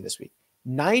much is he this week?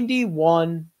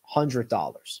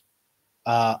 $9,100.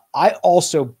 I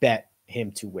also bet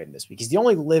him to win this week. He's the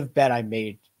only Live bet I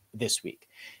made this week.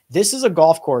 This is a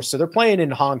golf course. So they're playing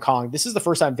in Hong Kong. This is the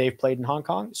first time they've played in Hong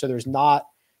Kong. So there's not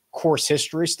course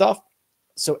history stuff.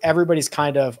 So everybody's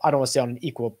kind of, I don't want to say on an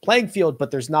equal playing field,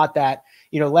 but there's not that,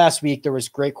 last week there was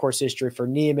great course history for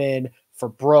Neiman, for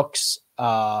Brooks,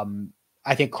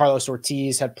 I think Carlos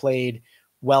Ortiz had played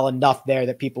well enough there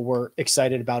that people were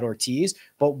excited about Ortiz.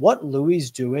 But what Louis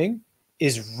is doing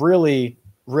is really,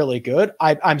 really good.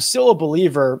 I'm still a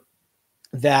believer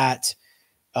that,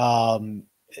 you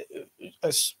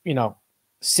know,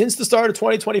 since the start of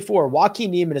 2024,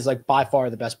 Joaquin Niemann is like by far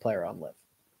the best player on LIV.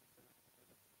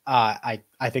 I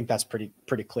think that's pretty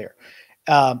clear.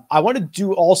 I want to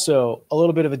do also a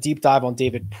little bit of a deep dive on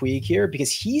David Puig here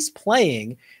because he's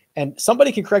playing, and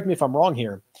somebody can correct me if I'm wrong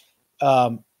here.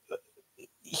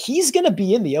 He's going to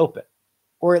be in the Open,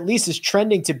 or at least is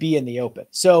trending to be in the Open.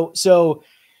 So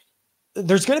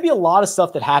there's going to be a lot of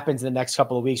stuff that happens in the next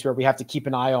couple of weeks where we have to keep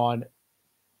an eye on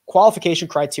qualification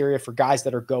criteria for guys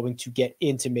that are going to get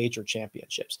into major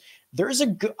championships. There's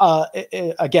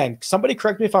again, somebody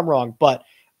correct me if I'm wrong, but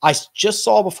I just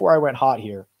saw before I went hot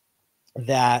here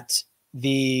that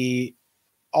the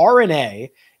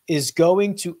RNA is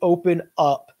going to open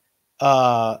up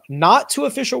not to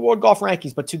official World Golf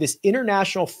Rankings, but to this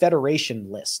international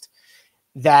federation list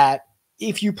that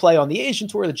if you play on the Asian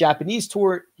Tour, the Japanese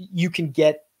Tour, you can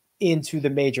get into the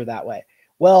major that way.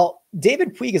 Well,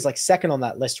 David Puig is like second on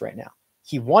that list right now.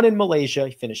 He won in Malaysia.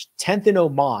 He finished 10th in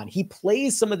Oman. He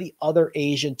plays some of the other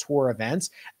Asian Tour events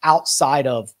outside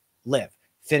of LIV.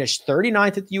 Finished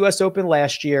 39th at the US Open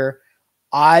last year.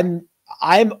 I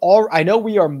know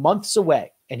we are months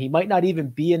away and he might not even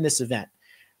be in this event,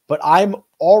 but I'm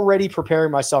already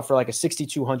preparing myself for like a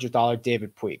 $6,200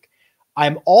 David Puig.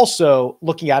 I'm also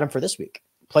looking at him for this week.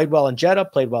 Played well in Jeddah,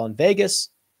 played well in Vegas,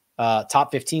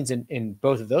 top 15s in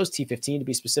both of those, T15 to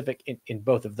be specific in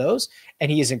both of those.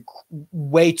 And he is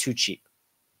way too cheap,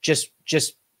 just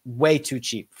way too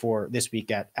cheap for this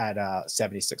week at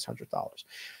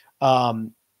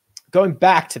 $7,600. Going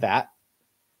back to that,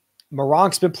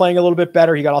 Marank's been playing a little bit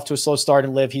better. He got off to a slow start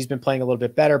in LIV. He's been playing a little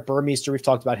bit better. Burmeister, we've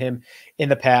talked about him in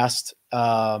the past.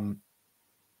 I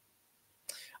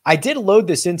did load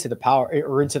this into the power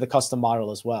or into the custom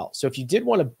model as well. So if you did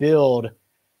want to build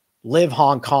LIV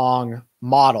Hong Kong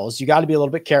models, you got to be a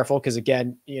little bit careful because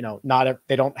again, you know,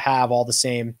 they don't have all the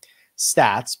same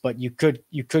stats, but you could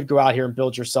go out here and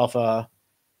build yourself a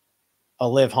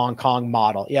LIV Hong Kong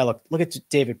model. Yeah, look at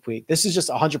David Puig. This is just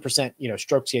 100%, you know,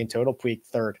 strokes gained total. Puig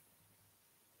third.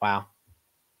 Wow.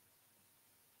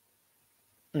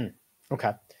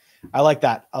 Okay. I like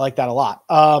that. I like that a lot.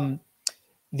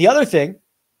 The other thing,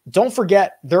 don't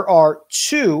forget, there are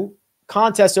 2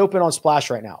 contests open on Splash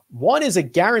right now. One is a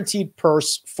guaranteed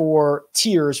purse for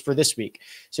tiers for this week.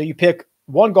 So you pick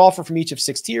one golfer from each of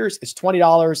 6 tiers. It's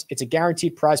 $20. It's a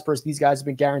guaranteed prize purse. These guys have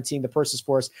been guaranteeing the purses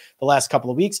for us the last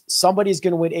couple of weeks. Somebody's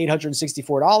going to win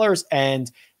 $864,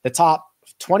 and the top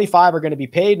 25 are going to be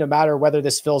paid no matter whether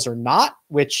this fills or not,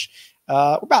 which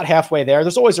we're about halfway there.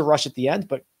 There's always a rush at the end,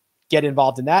 but get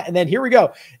involved in that. And then here we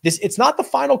go. It's not the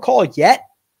final call yet,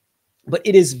 but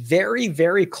it is very,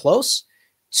 very close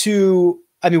to,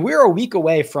 I mean, we're a week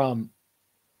away from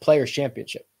Players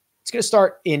Championship. It's going to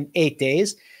start in 8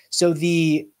 days. So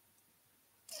the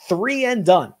 3 and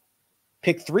done,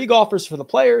 pick 3 golfers for the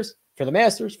Players, for the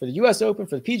Masters, for the US Open,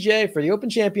 for the PGA, for the Open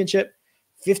Championship,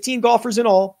 15 golfers in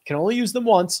all, can only use them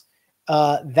once.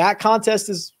 That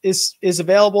contest is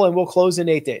available and will close in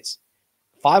 8 days.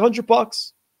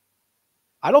 $500.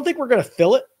 I don't think we're going to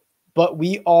fill it, but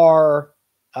we are,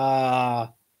 I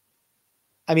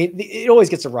mean, it always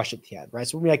gets a rush at the end, right?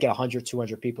 So we might get 100,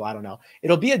 200 people. I don't know.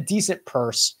 It'll be a decent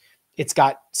purse. It's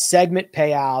got segment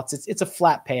payouts. It's a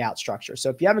flat payout structure. So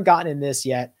if you haven't gotten in this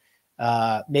yet,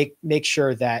 make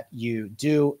sure that you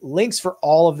do. Links for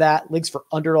all of that, links for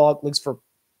Underdog, links for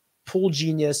Pool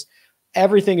Genius,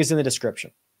 everything is in the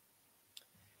description.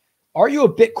 Are you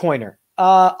a Bitcoiner?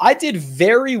 I did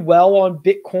very well on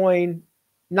Bitcoin.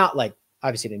 Not like,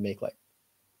 obviously didn't make like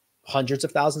hundreds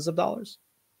of thousands of dollars,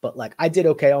 but like I did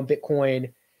okay on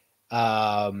Bitcoin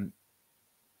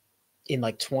in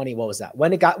like 20, what was that?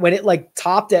 When it like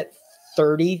topped at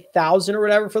 30,000 or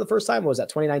whatever for the first time, what was that,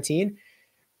 2019?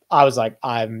 I was like,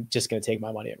 I'm just going to take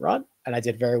my money and run. And I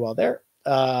did very well there.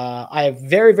 I have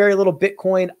very, very little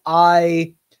Bitcoin.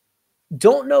 I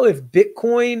don't know if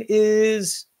Bitcoin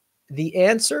is the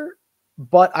answer,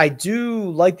 but I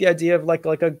do like the idea of like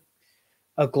a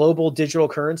global digital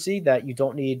currency that you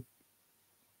don't need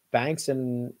banks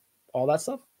and all that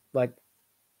stuff. Like,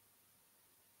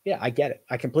 yeah, I get it.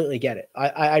 I completely get it.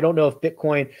 I don't know if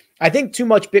Bitcoin, I think too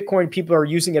much Bitcoin people are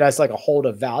using it as like a hold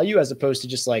of value as opposed to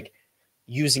just like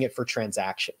using it for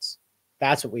transactions.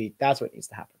 That's what needs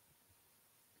to happen.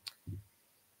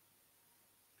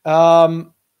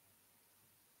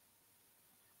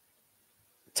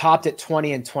 Topped at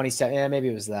 20 and 27. Yeah, maybe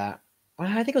it was that.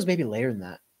 I think it was maybe later than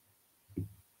that.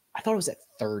 I thought it was at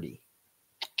 30.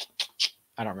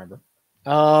 I don't remember.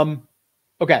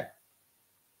 Okay.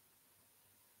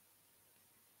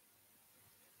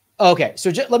 Okay.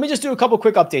 So let me just do a couple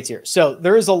quick updates here. So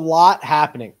there is a lot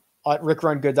happening at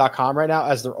rickrungood.com right now,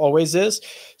 as there always is.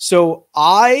 So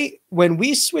when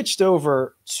we switched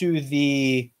over to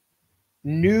the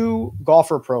new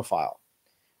golfer profile,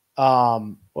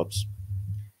 whoops,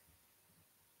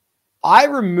 I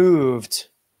removed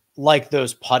like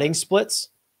those putting splits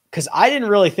because I didn't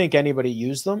really think anybody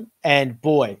used them. And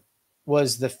boy,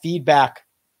 was the feedback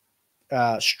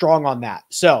strong on that.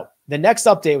 So the next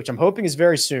update, which I'm hoping is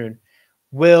very soon,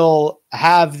 will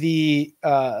have the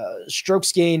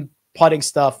strokes gained putting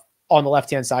stuff on the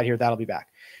left-hand side here. That'll be back.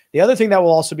 The other thing that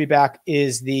will also be back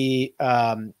is the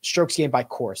strokes gained by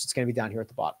course. It's going to be down here at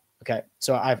the bottom. Okay.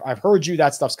 So I've heard you,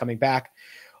 that stuff's coming back.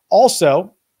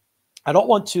 Also, I don't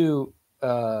want to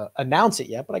announce it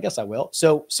yet, but I guess I will.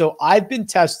 So I've been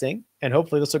testing, and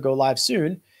hopefully this will go live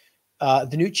soon,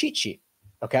 the new cheat sheet.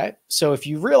 Okay. So if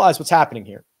you realize what's happening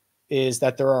here is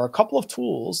that there are a couple of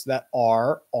tools that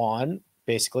are on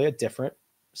basically a different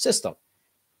system.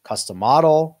 Custom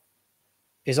model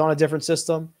is on a different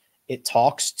system. It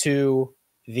talks to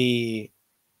the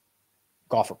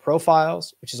golfer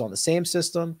profiles, which is on the same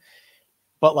system,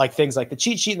 but like things like the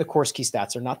cheat sheet and the course key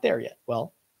stats are not there yet.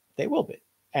 Well, they will be.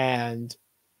 And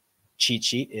cheat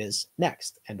sheet is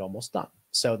next and almost done.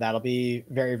 So that'll be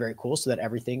very, very cool so that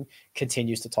everything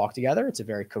continues to talk together. It's a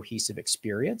very cohesive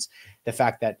experience. The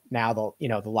fact that now the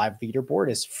live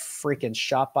leaderboard is freaking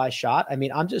shot by shot. I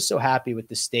mean, I'm just so happy with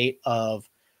the state of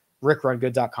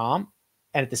rickrungood.com.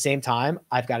 And at the same time,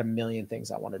 I've got a million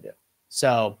things I want to do.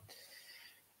 So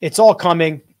it's all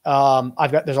coming.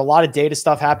 There's a lot of data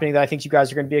stuff happening that I think you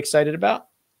guys are going to be excited about.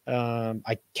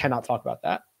 I cannot talk about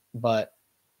that, but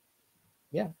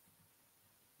yeah.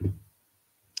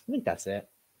 I think that's it.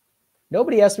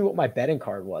 Nobody asked me what my betting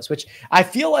card was, which I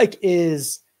feel like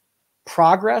is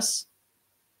progress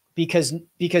because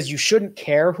you shouldn't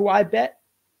care who I bet.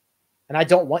 And I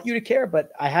don't want you to care,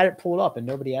 but I had it pulled up and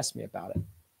nobody asked me about it.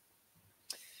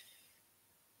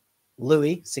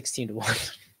 Louis,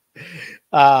 16-1.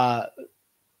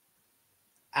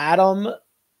 Adam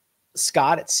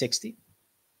Scott at 60.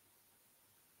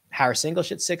 Harris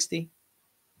English at 60.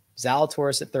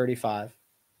 Zalatoris at 35.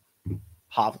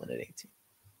 Hovland at 18.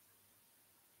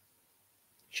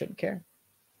 Shouldn't care.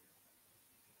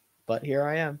 But here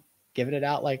I am, giving it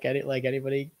out like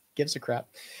anybody gives a crap.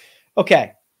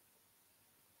 Okay.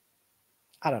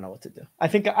 I don't know what to do. I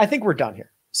think we're done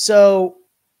here. So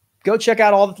go check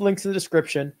out all the links in the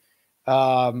description.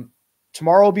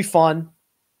 Tomorrow will be fun.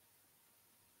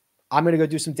 I'm going to go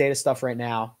do some data stuff right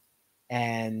now.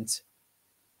 And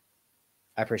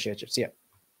I appreciate you. See ya.